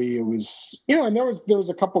creatively, it was, and there was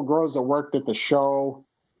a couple girls that worked at the show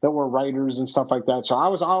that were writers and stuff like that. So I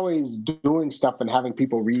was always doing stuff and having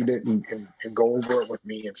people read it and go over it with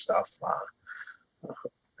me and stuff.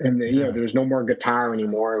 There was no more guitar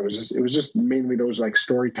anymore. It was just mainly those like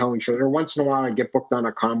storytelling shows. Or once in a while, I'd get booked on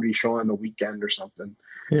a comedy show on the weekend or something.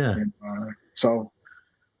 Yeah. And, so.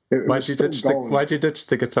 Why'd you ditch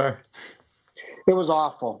the guitar? It was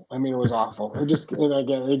awful. I mean, it was awful.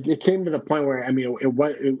 It came to the point where, I mean, it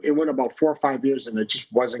went about 4 or 5 years and it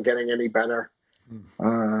just wasn't getting any better.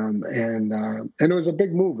 And it was a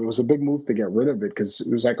big move. It was a big move to get rid of it because it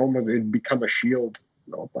was like almost it'd become a shield.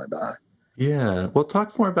 Yeah. Well,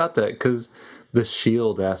 talk more about that, because the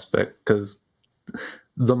shield aspect, because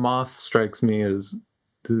the moth strikes me as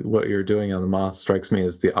what you're doing on the moth strikes me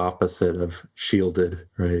as the opposite of shielded,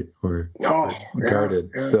 right? Or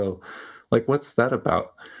guarded. Yeah. So, like, what's that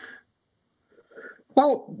about?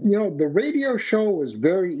 Well, the radio show was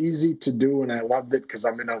very easy to do, and I loved it because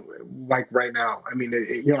I'm like right now. I mean,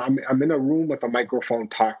 I'm in a room with a microphone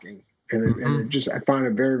talking, and I found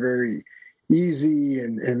it very, very easy.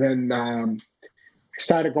 And then I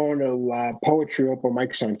started going to poetry open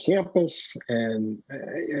mics on campus, and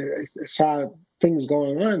I saw things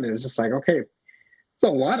going on. It was just like, okay, there's a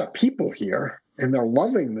lot of people here, and they're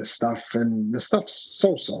loving this stuff, and the stuff's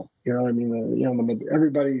so-so. I mean,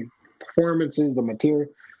 everybody. Performances, the material,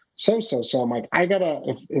 so. I'm like, I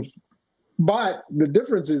gotta but the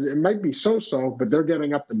difference is it might be so, but they're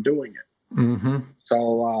getting up and doing it.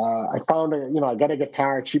 So I found I got a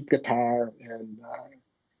guitar, cheap guitar, and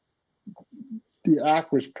the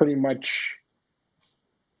act was pretty much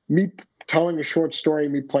me telling a short story,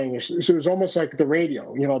 me playing so it was almost like the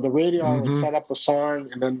radio. The radio would set up a song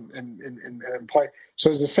and then and play. So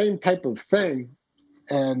it was the same type of thing,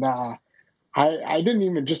 and I didn't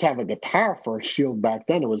even just have a guitar for a shield back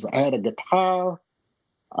then. I had a guitar,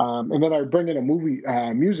 and then I would bring in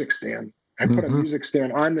a music stand. I put a music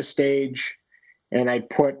stand on the stage, and I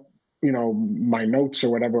put my notes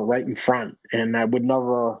or whatever right in front, and I would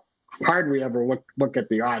hardly ever look at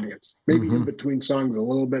the audience. Maybe in between songs a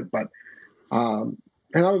little bit, but and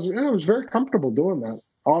I was very comfortable doing that.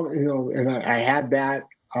 And I had that.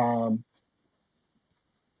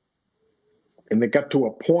 And it got to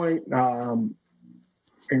a point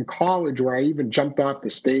in college where I even jumped off the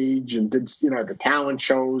stage and did, the talent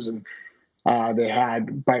shows, and they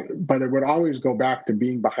had, but it would always go back to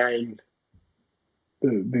being behind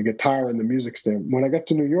the guitar and the music stand. When I got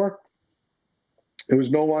to New York, it was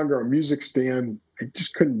no longer a music stand. I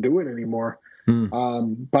just couldn't do it anymore.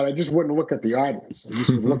 But I just wouldn't look at the audience. I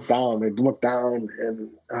just would look down. They'd look down and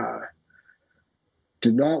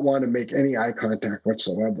did not want to make any eye contact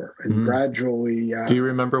whatsoever. And gradually... Do you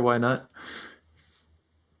remember why not?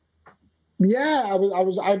 Yeah,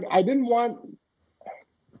 I didn't want...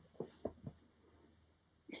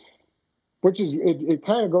 Which is, it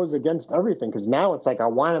kind of goes against everything, because now it's like I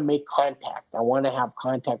want to make contact. I want to have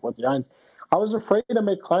contact with the audience. I was afraid to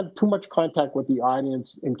make too much contact with the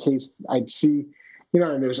audience in case I'd see,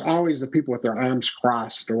 and there's always the people with their arms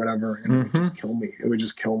crossed or whatever, and it would just kill me. It would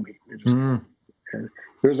just kill me. And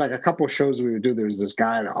there was like a couple of shows we would do. There was this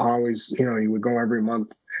guy that always, he would go every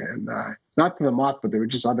month, and not to the Moth, but there were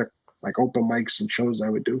just other like open mics and shows I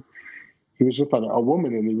would do. He was with a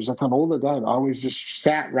woman, and he was like an older guy that always just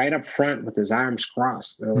sat right up front with his arms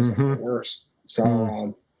crossed. It was like the worst.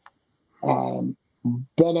 So,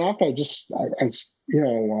 then after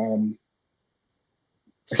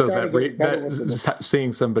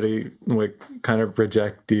seeing somebody like kind of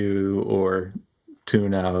reject you or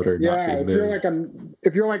tune out or not be moved.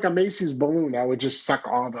 If you're like a Macy's balloon, I would just suck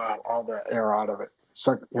all the air out of it.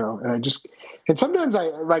 Suck, and sometimes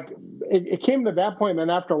it came to that point, and then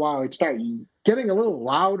after a while it started getting a little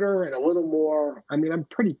louder and a little more. I mean, I'm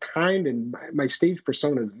pretty kind, and my stage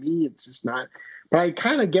persona is me. It's just not. But I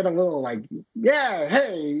kind of get a little like, yeah,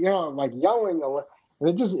 hey, like yelling, and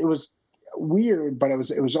it was weird. But it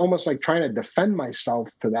was almost like trying to defend myself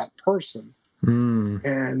to that person, and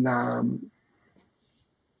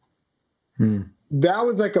that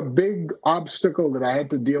was like a big obstacle that I had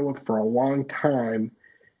to deal with for a long time.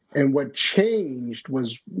 And what changed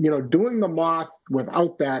was, doing the Moth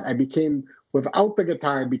without that, without the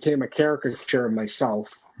guitar, I became a caricature of myself,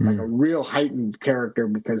 like a real heightened character,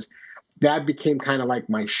 because that became kind of like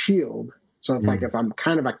my shield. So it's like if I'm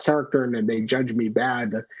kind of a character and then they judge me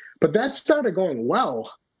bad, but that started going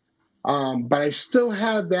well. But I still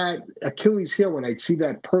had that Achilles heel when I'd see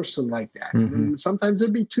that person like that. And sometimes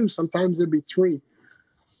it'd be 2, sometimes it'd be 3.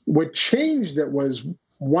 What changed it was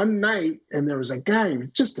one night, and there was a guy,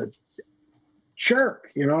 just a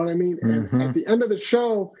jerk, you know what I mean? And at the end of the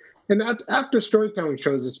show, and after storytelling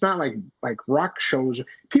shows, it's not like rock shows.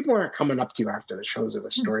 People aren't coming up to you after the shows of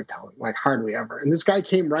a storytelling, like hardly ever. And this guy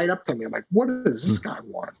came right up to me. I'm like, what does this guy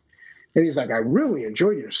want? And he's like, I really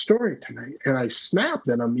enjoyed your story tonight. And I snapped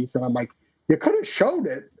at him, Ethan. I'm like, you could have showed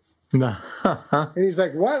it. And he's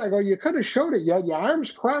like, what? I go, you could have showed it. You had your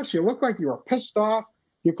arms crossed. You looked like you were pissed off.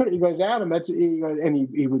 You could. He goes, Adam, and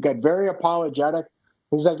he got very apologetic.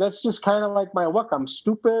 He's like, that's just kind of like my look. I'm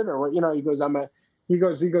stupid, or he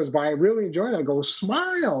goes, he goes, but I really enjoyed it. I go,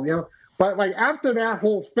 smile, But like after that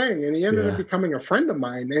whole thing, and he ended up becoming a friend of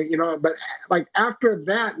mine, But like after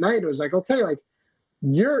that night, it was like, okay, like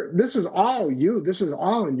this is all you. This is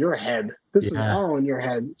all in your head. This is all in your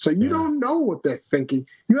head. So you don't know what they're thinking.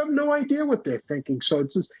 You have no idea what they're thinking. So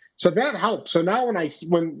it's just. So that helps. So now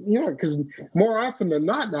because more often than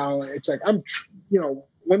not now, it's like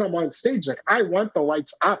when I'm on stage, like I want the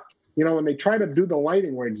lights up. When they try to do the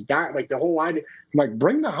lighting where it's dark, like the whole lighting, I'm like,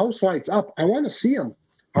 bring the house lights up. I want to see them.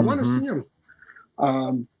 I want to see them.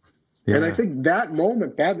 And I think that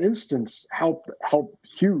moment, that instance helped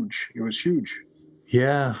huge. It was huge.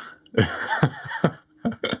 Yeah.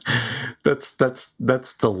 That's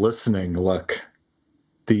the listening look.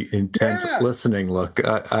 The intense listening look.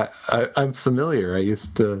 I'm familiar. I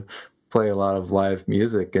used to play a lot of live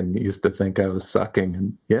music and used to think I was sucking.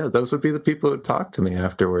 And those would be the people who would talk to me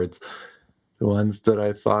afterwards. The ones that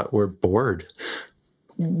I thought were bored.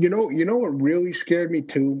 You know what really scared me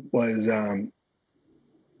too was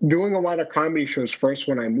doing a lot of comedy shows first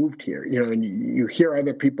when I moved here. And you hear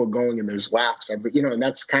other people going and there's laughs, and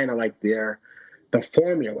that's kind of like the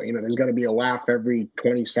formula. There's going to be a laugh every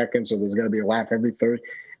 20 seconds, or there's going to be a laugh every 30.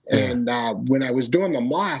 And when I was doing the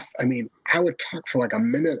Moth, I mean, I would talk for like a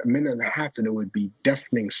minute and a half, and it would be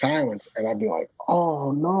deafening silence. And I'd be like,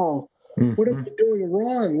 oh no, what am I doing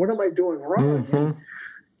wrong? What am I doing wrong?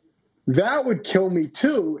 That would kill me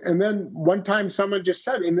too. And then one time someone just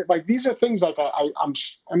said, and like, these are things like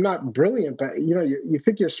I'm not brilliant, but you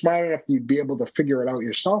think you're smart enough you'd be able to figure it out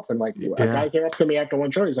yourself. And like a guy came up to me after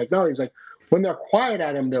one show, he's like, no, he's like, when they're quiet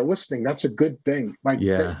at him, they're listening. That's a good thing. Like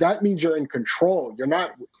that means you're in control. You're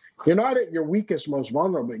not at your weakest, most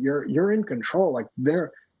vulnerable. You're in control. Like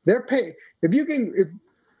they're paying. If you can,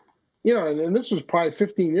 and this was probably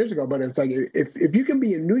 15 years ago, but it's like if you can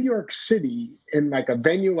be in New York City in like a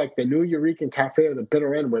venue like the New Eurekan Cafe or the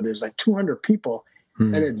Bitter End where there's like 200 people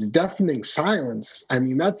and it's deafening silence. I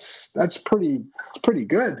mean, that's pretty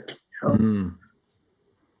good.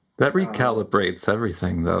 That recalibrates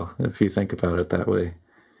everything, though, if you think about it that way.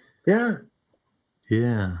 Yeah.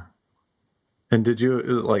 Yeah. And did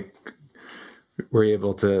you, were you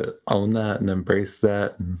able to own that and embrace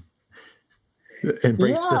that and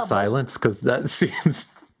embrace the silence? Because that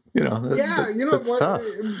seems, that's tough.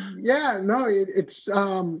 Yeah, no, it's,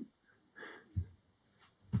 I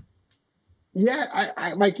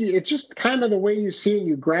like, it's just kind of the way you see it.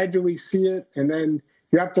 You gradually see it, and then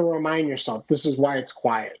you have to remind yourself, this is why it's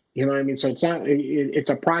quiet. You know what I mean? So it's not, it's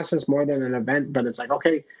a process more than an event, but it's like,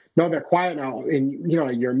 okay, no, they're quiet now. And, you know,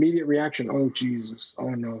 your immediate reaction, oh, Jesus, oh,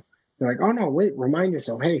 no. You're like, oh, no, wait, remind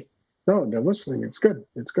yourself, hey, no, they're listening. It's good.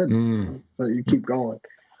 It's good. So you keep going.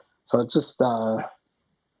 So it's just,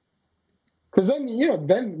 because then, you know,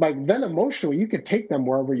 then emotionally, you can take them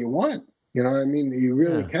wherever you want. You know what I mean? You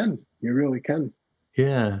really can. You really can.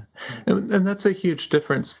 Yeah. And that's a huge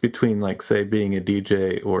difference between, like, say, being a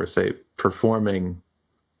DJ or, say, performing,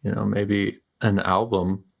 you know, maybe an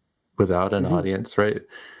album without an audience, right?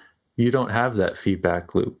 You don't have that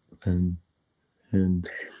feedback loop. And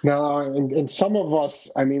no, and some of us,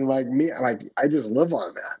 I mean, like me, like I just live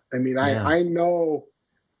on that. I mean, I know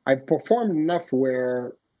I've performed enough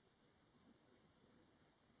where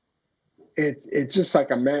it's just like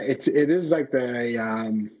it is like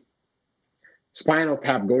the Spinal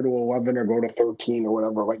Tap, go to 11 or go to 13 or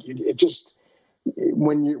whatever. Like it just,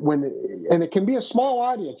 and it can be a small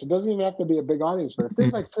audience. It doesn't even have to be a big audience, but if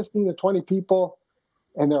there's like 15 to 20 people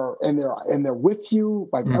and they're with you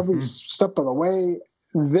like every step of the way,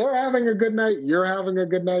 they're having a good night, you're having a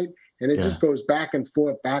good night, and it just goes back and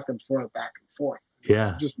forth, back and forth, back and forth.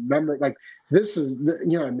 Yeah. Just remember, like, this is,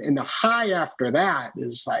 you know, and the high after that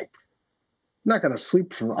is like, I'm not going to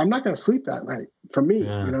sleep that night for me.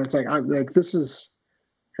 Yeah. You know, it's like, I'm like, this is,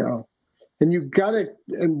 you know, and you gotta,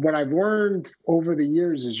 and what I've learned over the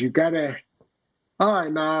years is you gotta, oh,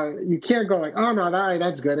 no, you can't go like, oh, no,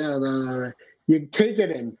 that's good. No. You take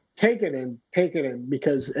it in,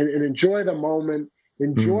 because, and enjoy the moment,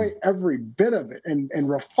 enjoy every bit of it, and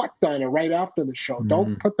reflect on it right after the show.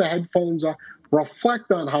 Don't put the headphones on.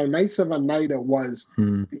 Reflect on how nice of a night it was,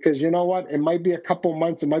 because you know what? It might be a couple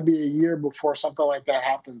months, it might be a year before something like that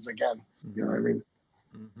happens again. You know what I mean?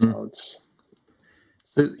 So it's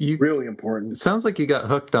really important. It sounds like you got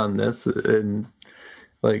hooked on this, and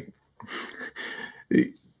like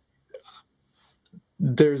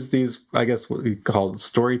there's these, I guess, what we call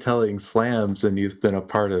storytelling slams, and you've been a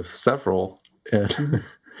part of several, and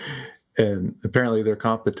and apparently they're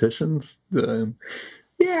competitions.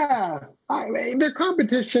 Yeah, I mean, they're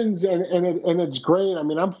competitions, and it's great. I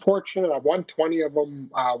mean, I'm fortunate. I've won 20 of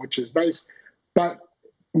them, which is nice. But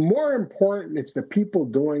more important, it's the people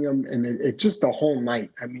doing them, and it's just the whole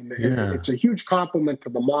night. I mean, it's a huge compliment to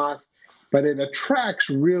the Moth, but it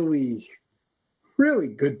attracts really, really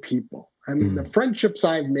good people. I mean, the friendships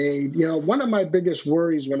I've made, you know, one of my biggest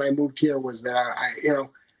worries when I moved here was that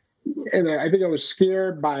and I think I was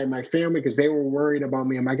scared by my family because they were worried about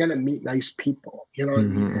me. Am I going to meet nice people? You know what I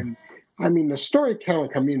mean? And I mean, the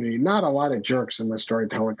storytelling community, not a lot of jerks in the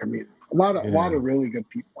storytelling community, a lot of really good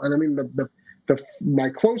people. And I mean,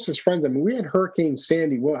 my closest friends, I mean, we had Hurricane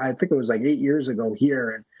Sandy, well, I think it was like 8 years ago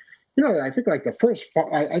here. And, you know, I think like the first,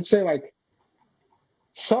 I'd say like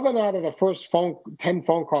 7 out of the first 10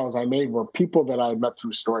 phone calls I made were people that I had met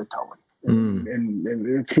through storytelling.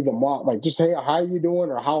 And through the mob, like just, hey, how you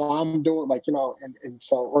doing, or how I'm doing, like, you know, and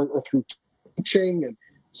so, or through teaching. And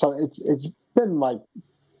so it's been like,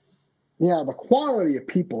 yeah, the quality of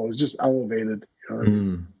people is just elevated.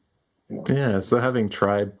 You know? Yeah. So having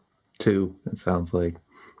tried to, it sounds like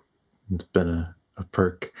it's been a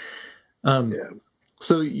perk.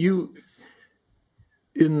 So you,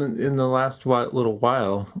 in the last little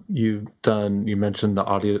while, you mentioned the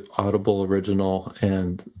Audible original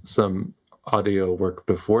and some audio work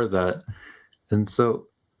before that. And so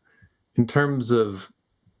in terms of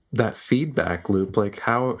that feedback loop, like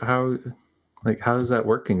how is that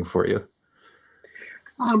working for you?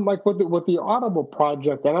 Like with the Audible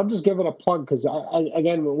project, and I'll just give it a plug because I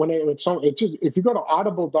again, if you go to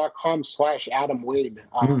audible.com/Adam Wade,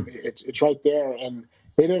 it's right there, and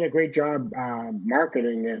they did a great job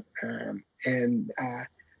marketing it. And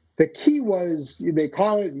the key was, they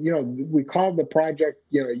call it, you know, we called the project,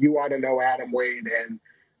 you know, You Ought to Know Adam Wade, and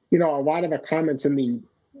you know, a lot of the comments in the, you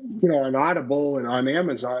know, on Audible and on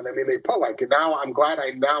Amazon, I mean, they put like, now I'm glad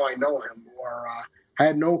I know him, or I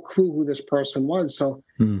had no clue who this person was. So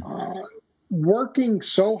working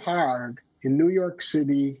so hard in New York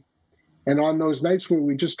City, and on those nights where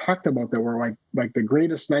we just talked about that were like the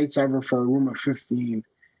greatest nights ever for a room of 15,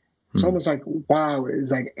 it's almost like, wow,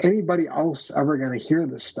 is like anybody else ever going to hear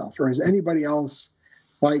this stuff? Or is anybody else,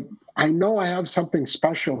 like, I know I have something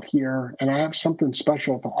special here and I have something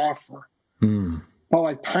special to offer. But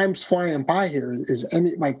like, time's flying by here. Is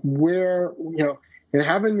any, like, where, you know, and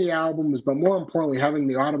having the albums, but more importantly, having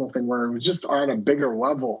the Audible thing where it was just on a bigger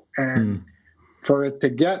level, and for it to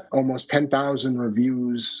get almost 10,000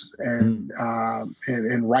 reviews and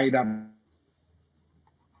write up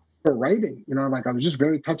for writing, you know, like I was just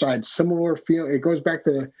very touched. I had similar feel. It goes back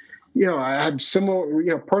to, I had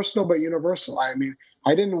similar, personal but universal. I mean,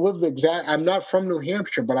 I didn't live I'm not from New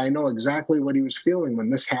Hampshire, but I know exactly what he was feeling when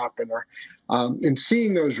this happened. Or, and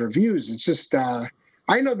seeing those reviews, it's just,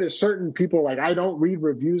 I know there's certain people, like, I don't read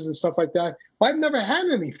reviews and stuff like that. Well, I've never had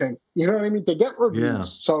anything, you know what I mean, to get reviews. Yeah.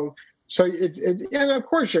 So it's and of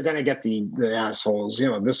course you're going to get the assholes,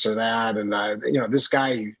 this or that. And, this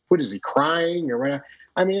guy, what is he, crying or whatever?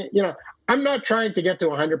 I mean, I'm not trying to get to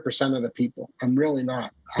 100% of the people. I'm really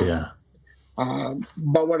not. Yeah.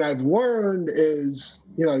 But what I've learned is,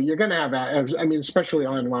 you're going to have, I mean, especially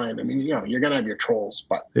online, I mean, you're going to have your trolls.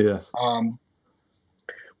 But yes.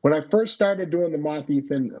 When I first started doing the Moth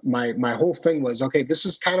Ethan, my whole thing was, okay, this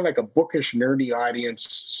is kind of like a bookish, nerdy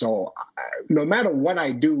audience. So no matter what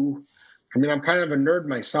I do, I mean, I'm kind of a nerd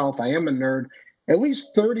myself. I am a nerd. At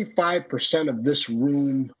least 35% of this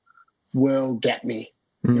room will get me.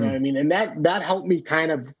 You know what I mean? And that helped me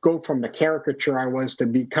kind of go from the caricature I was to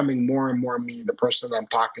becoming more and more me, the person I'm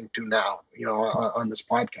talking to now, on this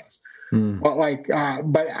podcast. But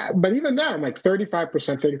but even that, I'm like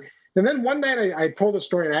 35%, 30. And then one night I told a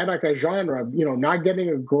story, and I had like a genre of, not getting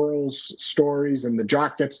a girl's stories, and the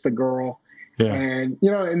jock gets the girl. Yeah. And,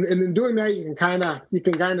 and in doing that, you can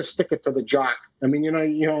kind of stick it to the jock. I mean,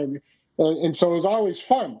 and so it was always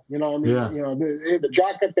fun, I mean, the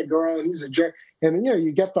jock got the girl, and he's a jerk. And then,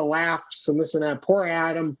 you get the laughs and this and that. Poor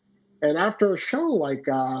Adam. And after a show, like,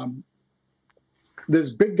 this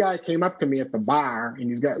big guy came up to me at the bar, and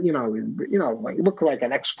he's got, like, he looked like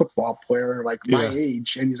an ex-football player, like my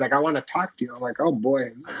age. And he's like, I want to talk to you. I'm like, oh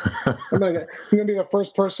boy, I'm going to be the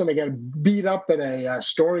first person to get beat up at a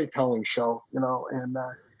storytelling show, and,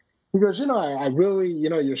 he goes, I really,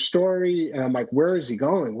 your story. And I'm like, where is he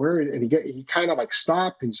going? And he kind of like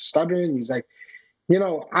stopped. He's stuttering. He's like,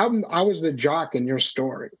 I was the jock in your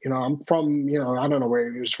story. I'm from, I don't know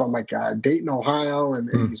where he was from, like Dayton, Ohio.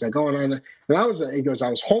 And he's like going on. And he goes, I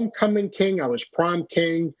was homecoming king. I was prom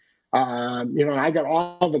king. I got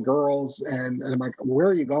all the girls. And I'm like, where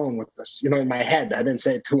are you going with this? In my head, I didn't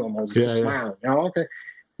say it to him. I was just smiling. Okay.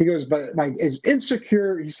 He goes, but like, he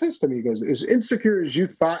says to me, he goes, as insecure as you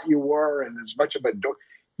thought you were, and as much of a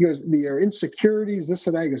he goes, your insecurities, this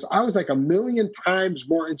and that. He goes, I was like 1,000,000 times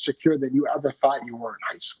more insecure than you ever thought you were in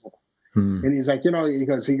high school. And he's like, he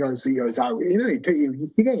goes,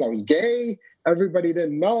 I was gay. Everybody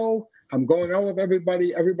didn't know. I'm going out with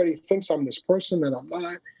everybody. Everybody thinks I'm this person that I'm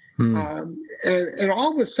not. And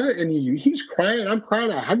all of a sudden, he's crying. I'm crying.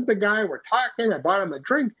 I hugged the guy. We're talking. I bought him a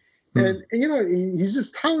drink. And he's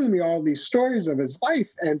just telling me all these stories of his life.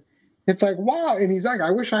 And it's like, wow. And he's like,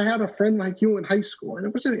 I wish I had a friend like you in high school. And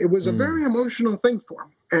it was a very emotional thing for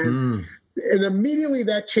him. And immediately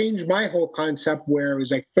that changed my whole concept, where it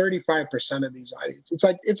was like 35% of these audience. It's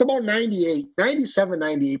like, it's about 98%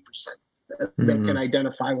 that can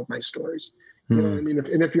identify with my stories. You know what I mean?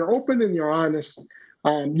 If you're open and you're honest,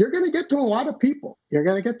 you're going to get to a lot of people.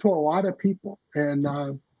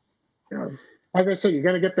 And, like I said, you're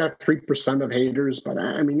going to get that 3% of haters, but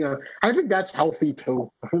I mean, I think that's healthy too.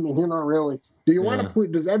 I mean, really. Do you want to?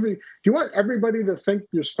 Do you want everybody to think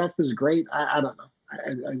your stuff is great? I don't know.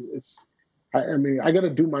 I mean, I got to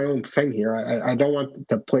do my own thing here. I don't want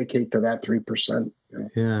to placate to that 3%.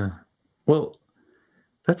 Yeah. Well,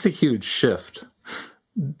 that's a huge shift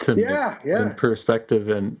to in perspective.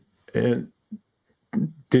 And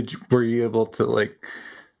were you able to like?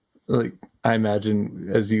 I imagine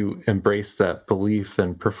as you embrace that belief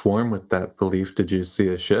and perform with that belief, did you see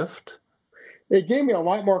a shift? It gave me a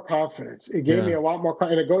lot more confidence. And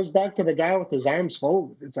it goes back to the guy with his arms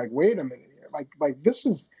folded. It's like, wait a minute here. Like this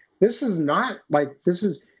is not like, this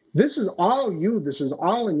is all you. This is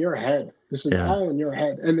all in your head. All in your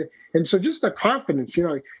head. And so just the confidence,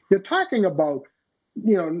 you're talking about,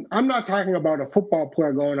 I'm not talking about a football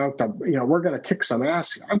player going out to, we're going to kick some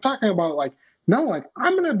ass. I'm talking about like, no, like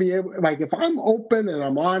I'm going to be able, like if I'm open and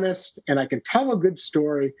I'm honest and I can tell a good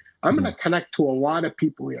story, I'm going to connect to a lot of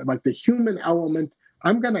people here. Like the human element,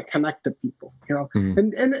 I'm going to connect to people,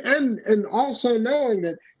 and also knowing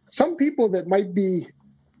that some people that might be,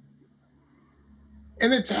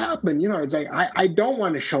 and it's happened, it's like, I don't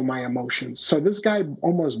want to show my emotions. So this guy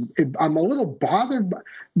I'm a little bothered, but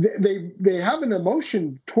they have an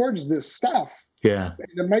emotion towards this stuff. Yeah.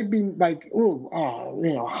 And it might be like,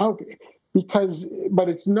 how, but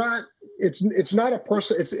it's not a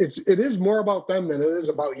person. It is more about them than it is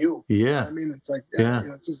about you. Yeah. I mean, it's like,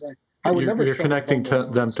 it's just like, I would never. You're connecting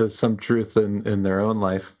them to some truth in their own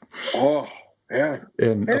life. Oh, yeah.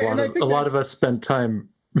 And a lot of us spend time,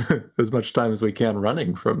 as much time as we can,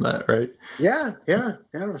 running from that, right? Yeah.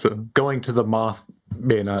 So going to the Moth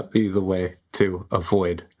may not be the way to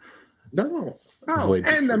avoid. No. Oh, avoid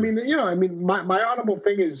the and I mean, truth. my Audible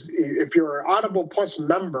thing is if you're an Audible Plus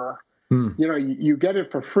member, Mm, you get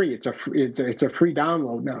it for free. It's a free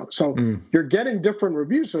download now. So mm, you're getting different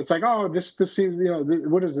reviews. So it's like, oh, this seems,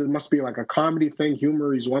 what is it? It must be like a comedy thing.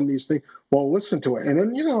 Humor. He's one of these things. Well, listen to it, and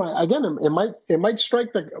then again, it might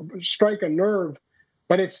strike a nerve,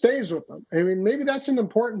 but it stays with them. I mean, maybe that's an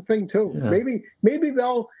important thing too. yeah. Maybe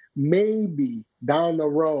they'll maybe down the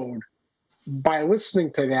road by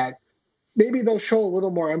listening to that, maybe they'll show a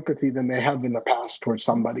little more empathy than they have in the past towards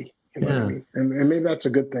somebody. You know what I Yeah. mean? And maybe that's a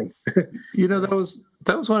good thing. That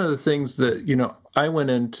was one of the things that, I went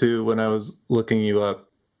into when I was looking you up,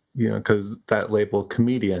 because that label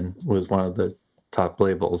comedian was one of the top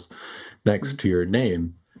labels next to your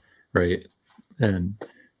name, right? And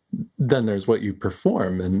then there's what you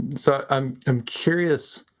perform. And so I'm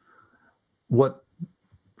curious what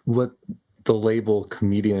the label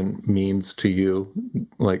comedian means to you,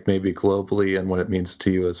 like maybe globally, and what it means to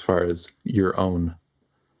you as far as your own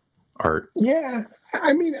art. Yeah.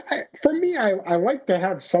 I mean, for me, I like to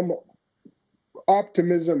have some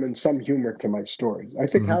optimism and some humor to my stories. I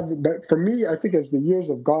think but for me, I think as the years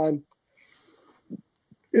have gone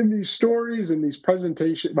in these stories and these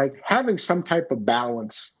presentations, like having some type of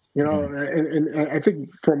balance, and I think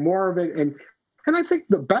for more of it, and I think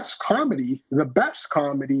the best comedy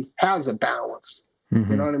has a balance.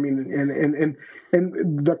 You know what I mean?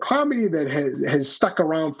 And the comedy that has stuck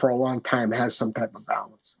around for a long time has some type of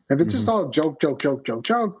balance. If it's just all joke,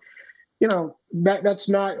 that's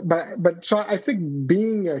not. But so I think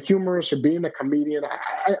being a humorist or being a comedian,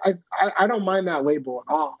 I don't mind that label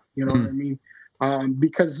at all. You know what I mean?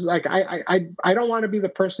 Because like I don't want to be the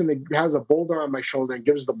person that has a boulder on my shoulder and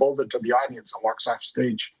gives the boulder to the audience and walks off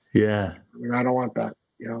stage. Yeah. I don't want that.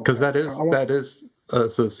 Because that is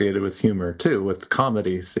associated with humor too, with the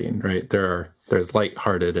comedy scene, right? There's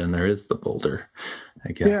lighthearted and there is the boulder,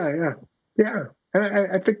 I guess. Yeah. And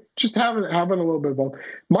I think just having a little bit of both.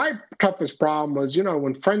 My toughest problem was,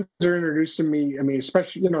 when friends are introducing me. I mean,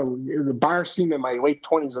 especially the bar scene in my late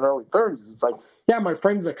 20s and early 30s. It's like, yeah, my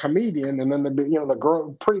friend's a comedian, and then the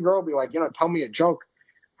pretty girl will be like, tell me a joke.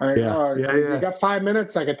 You got 5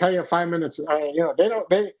 minutes? I can tell you 5 minutes.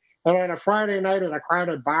 And on a Friday night at a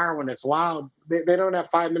crowded bar when it's loud, they don't have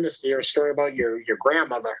 5 minutes to hear a story about your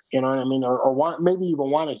grandmother. You know what I mean? Or maybe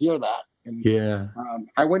even want to hear that. And,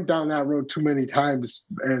 I went down that road too many times,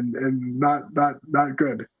 and not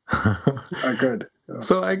good. Not good.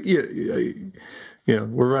 So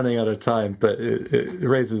we're running out of time, but it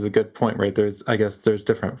raises a good point, right? I guess there's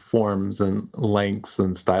different forms and lengths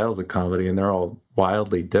and styles of comedy, and they're all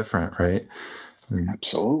wildly different, right?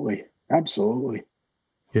 Absolutely.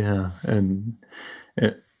 Yeah, and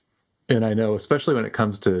I know, especially when it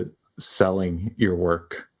comes to selling your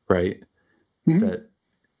work, right? That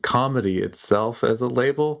comedy itself as a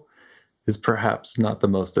label is perhaps not the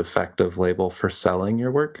most effective label for selling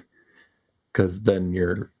your work, because then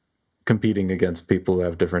you're competing against people who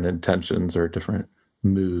have different intentions or different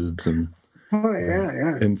moods and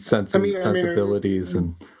sensibilities.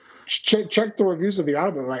 And check the reviews of the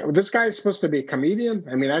album. Like, this guy is supposed to be a comedian.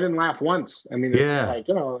 I mean, I didn't laugh once. I mean, it's just like,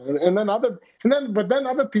 but then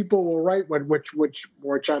other people will write which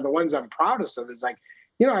are the ones I'm proudest of. Is like,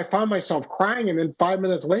 I found myself crying, and then 5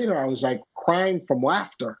 minutes later, I was like crying from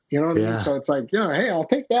laughter. You know what I mean? So it's like, hey, I'll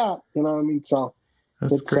take that. You know what I mean? So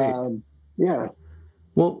that's great.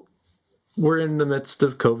 Well, we're in the midst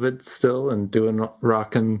of COVID still, and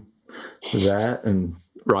rocking that and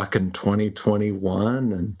rocking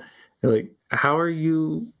 2021, and like, how are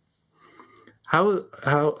you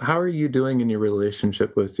doing in your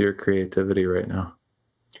relationship with your creativity right now?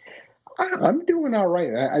 I'm doing all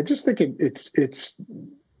right. I just think it's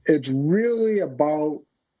really about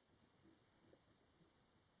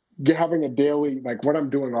having a daily, like what I'm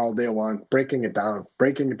doing all day long, breaking it down.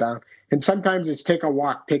 And sometimes it's take a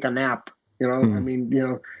walk, take a nap, I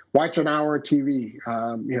mean, watch an hour of TV,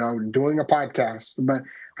 doing a podcast. But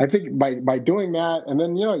I think by doing that, and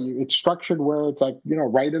then, it's structured where it's like,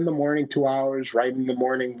 right in the morning, 2 hours, right in the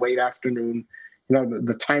morning, late afternoon,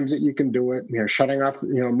 the times that you can do it, shutting off,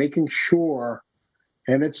 making sure,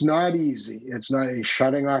 and it's not easy. It's not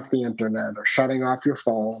shutting off the internet or shutting off your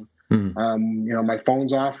phone. My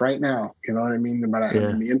phone's off right now. You know what I mean? But I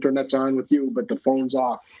mean, the internet's on with you, but the phone's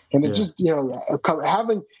off. And it's just,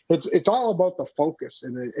 having, it's all about the focus.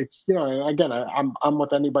 And it's, and again, I'm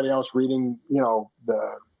with anybody else reading,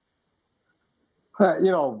 the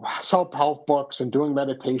self-help books and doing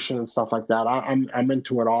meditation and stuff like that. I'm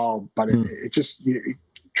into it all, but it's just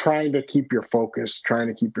trying to keep your focus.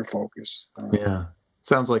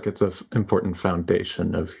 Sounds like it's an important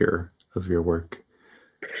foundation of your work.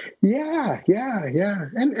 Yeah.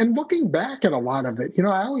 And looking back at a lot of it,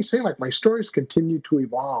 I always say like my stories continue to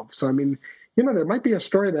evolve. So I mean, there might be a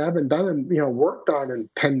story that I haven't done and worked on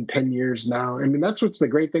in 10 years now. I mean, that's what's the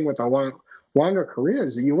great thing with a longer career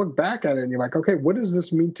is that you look back at it and you're like, okay, what does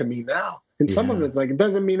this mean to me now? And some of it's like it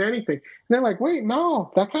doesn't mean anything. And they're like, wait,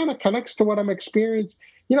 no, that kind of connects to what I'm experiencing.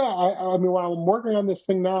 I mean, when I'm working on this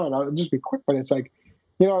thing now, and I'll just be quick, but it's like,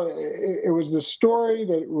 it was this story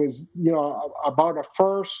that was, about a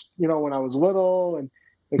first, when I was little and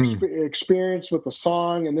experience with the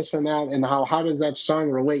song and this and that, and how does that song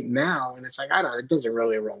relate now? And it's like, it doesn't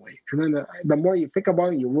really relate. And then the more you think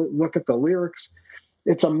about it, you look at the lyrics,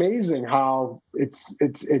 it's amazing how it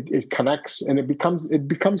connects and it becomes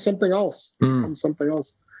something else. It becomes something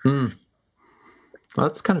else. Well,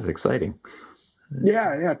 that's kind of exciting.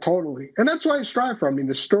 Yeah, totally. And that's why I strive for. I mean,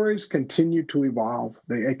 the stories continue to evolve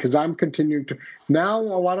because I'm continuing to. Now, a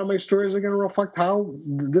lot of my stories are going to reflect how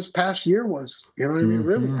this past year was. You know what I mean?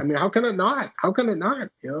 Really? I mean, how can it not? How can it not?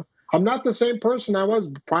 I'm not the same person I was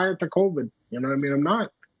prior to COVID. You know what I mean? I'm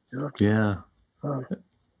not. Yeah.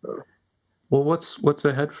 Well, what's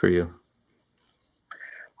ahead for you?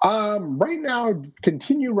 Right now,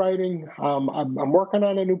 continue writing. I'm working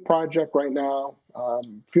on a new project right now.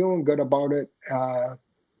 Feeling good about it.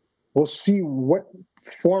 We'll see what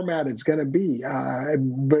format it's going to be.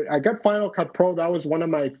 But I got Final Cut Pro. That was one of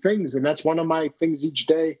my things, and that's one of my things each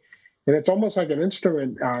day. And it's almost like an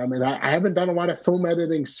instrument. And I haven't done a lot of film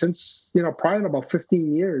editing since, probably in about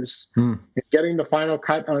 15 years. Getting the Final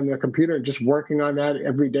Cut on the computer and just working on that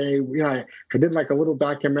every day. I did like a little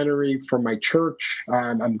documentary for my church.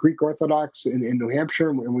 I'm Greek Orthodox in New Hampshire,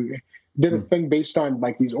 and we did a thing based on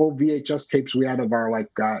like these old VHS tapes we had of our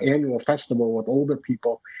annual festival with older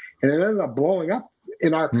people. And it ended up blowing up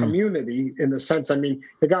in our community in the sense, I mean,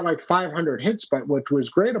 it got like 500 hits, but what was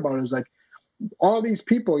great about it was like, all these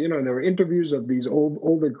people, there were interviews of these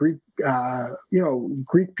older Greek,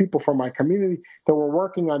 Greek people from my community that were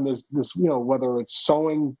working on this, whether it's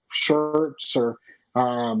sewing shirts or,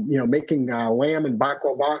 making lamb and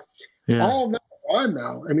baklava. Yeah. All of that on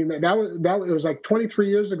now. I mean, that was like 23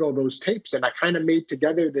 years ago, those tapes, and I kind of made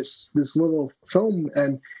together this little film,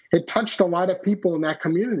 and it touched a lot of people in that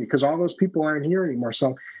community because all those people aren't here anymore.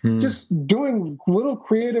 So just doing little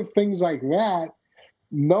creative things like that,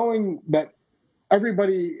 knowing that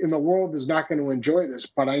everybody in the world is not going to enjoy this,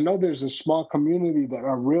 but I know there's a small community that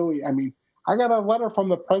are really, I mean, I got a letter from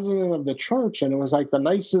the president of the church, and it was like the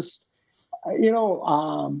nicest, it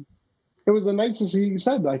was the nicest he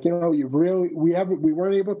said, like, we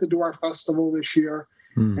weren't able to do our festival this year.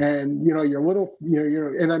 And, your little,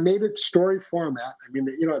 and I made it story format. I mean,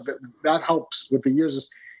 that helps with the years.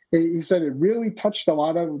 He said it really touched a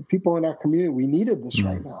lot of people in our community. We needed this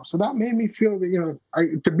right now. So that made me feel that,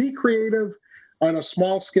 to be creative on a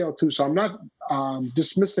small scale too. So I'm not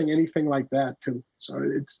dismissing anything like that too. So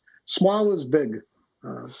it's small is big.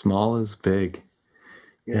 Small is big.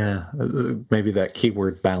 Yeah. Maybe that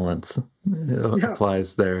keyword balance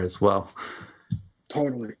applies there as well.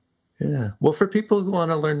 Totally. Yeah. Well, for people who want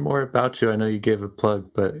to learn more about you, I know you gave a plug,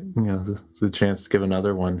 but this is a chance to give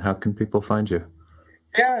another one. How can people find you?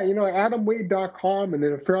 Yeah, AdamWade.com, and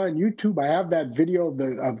then if you're on YouTube, I have that video of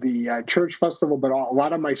the church festival, but a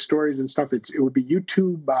lot of my stories and stuff, it would be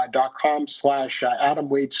youtube.com/Adam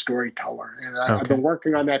Wade Storyteller. And I've been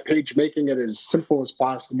working on that page, making it as simple as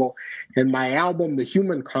possible. And my album, The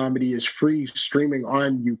Human Comedy, is free streaming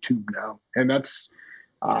on YouTube now. And that's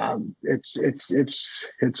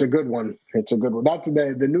it's a good one. It's a good one. That's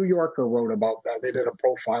the New Yorker wrote about that. They did a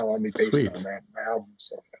profile on me based on that album.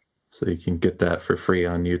 So you can get that for free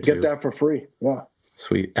on YouTube. Get that for free, yeah.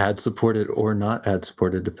 Sweet. Ad-supported or not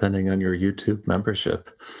ad-supported, depending on your YouTube membership.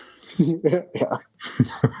 Yeah.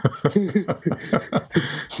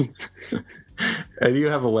 And you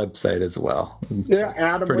have a website as well. Yeah,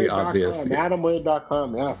 AdamWade.com. Pretty obvious.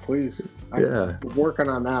 AdamWade.com, yeah, please. I'm working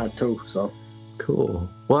on that too, so. Cool.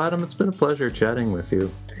 Well, Adam, it's been a pleasure chatting with you.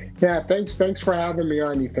 Yeah, thanks for having me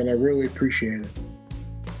on, Ethan. I really appreciate it.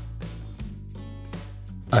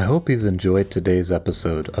 I hope you've enjoyed today's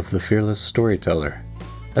episode of The Fearless Storyteller.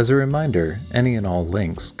 As a reminder, any and all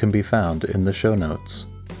links can be found in the show notes.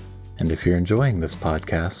 And if you're enjoying this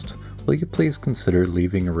podcast, will you please consider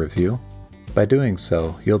leaving a review? By doing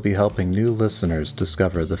so, you'll be helping new listeners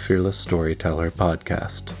discover the Fearless Storyteller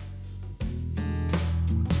podcast.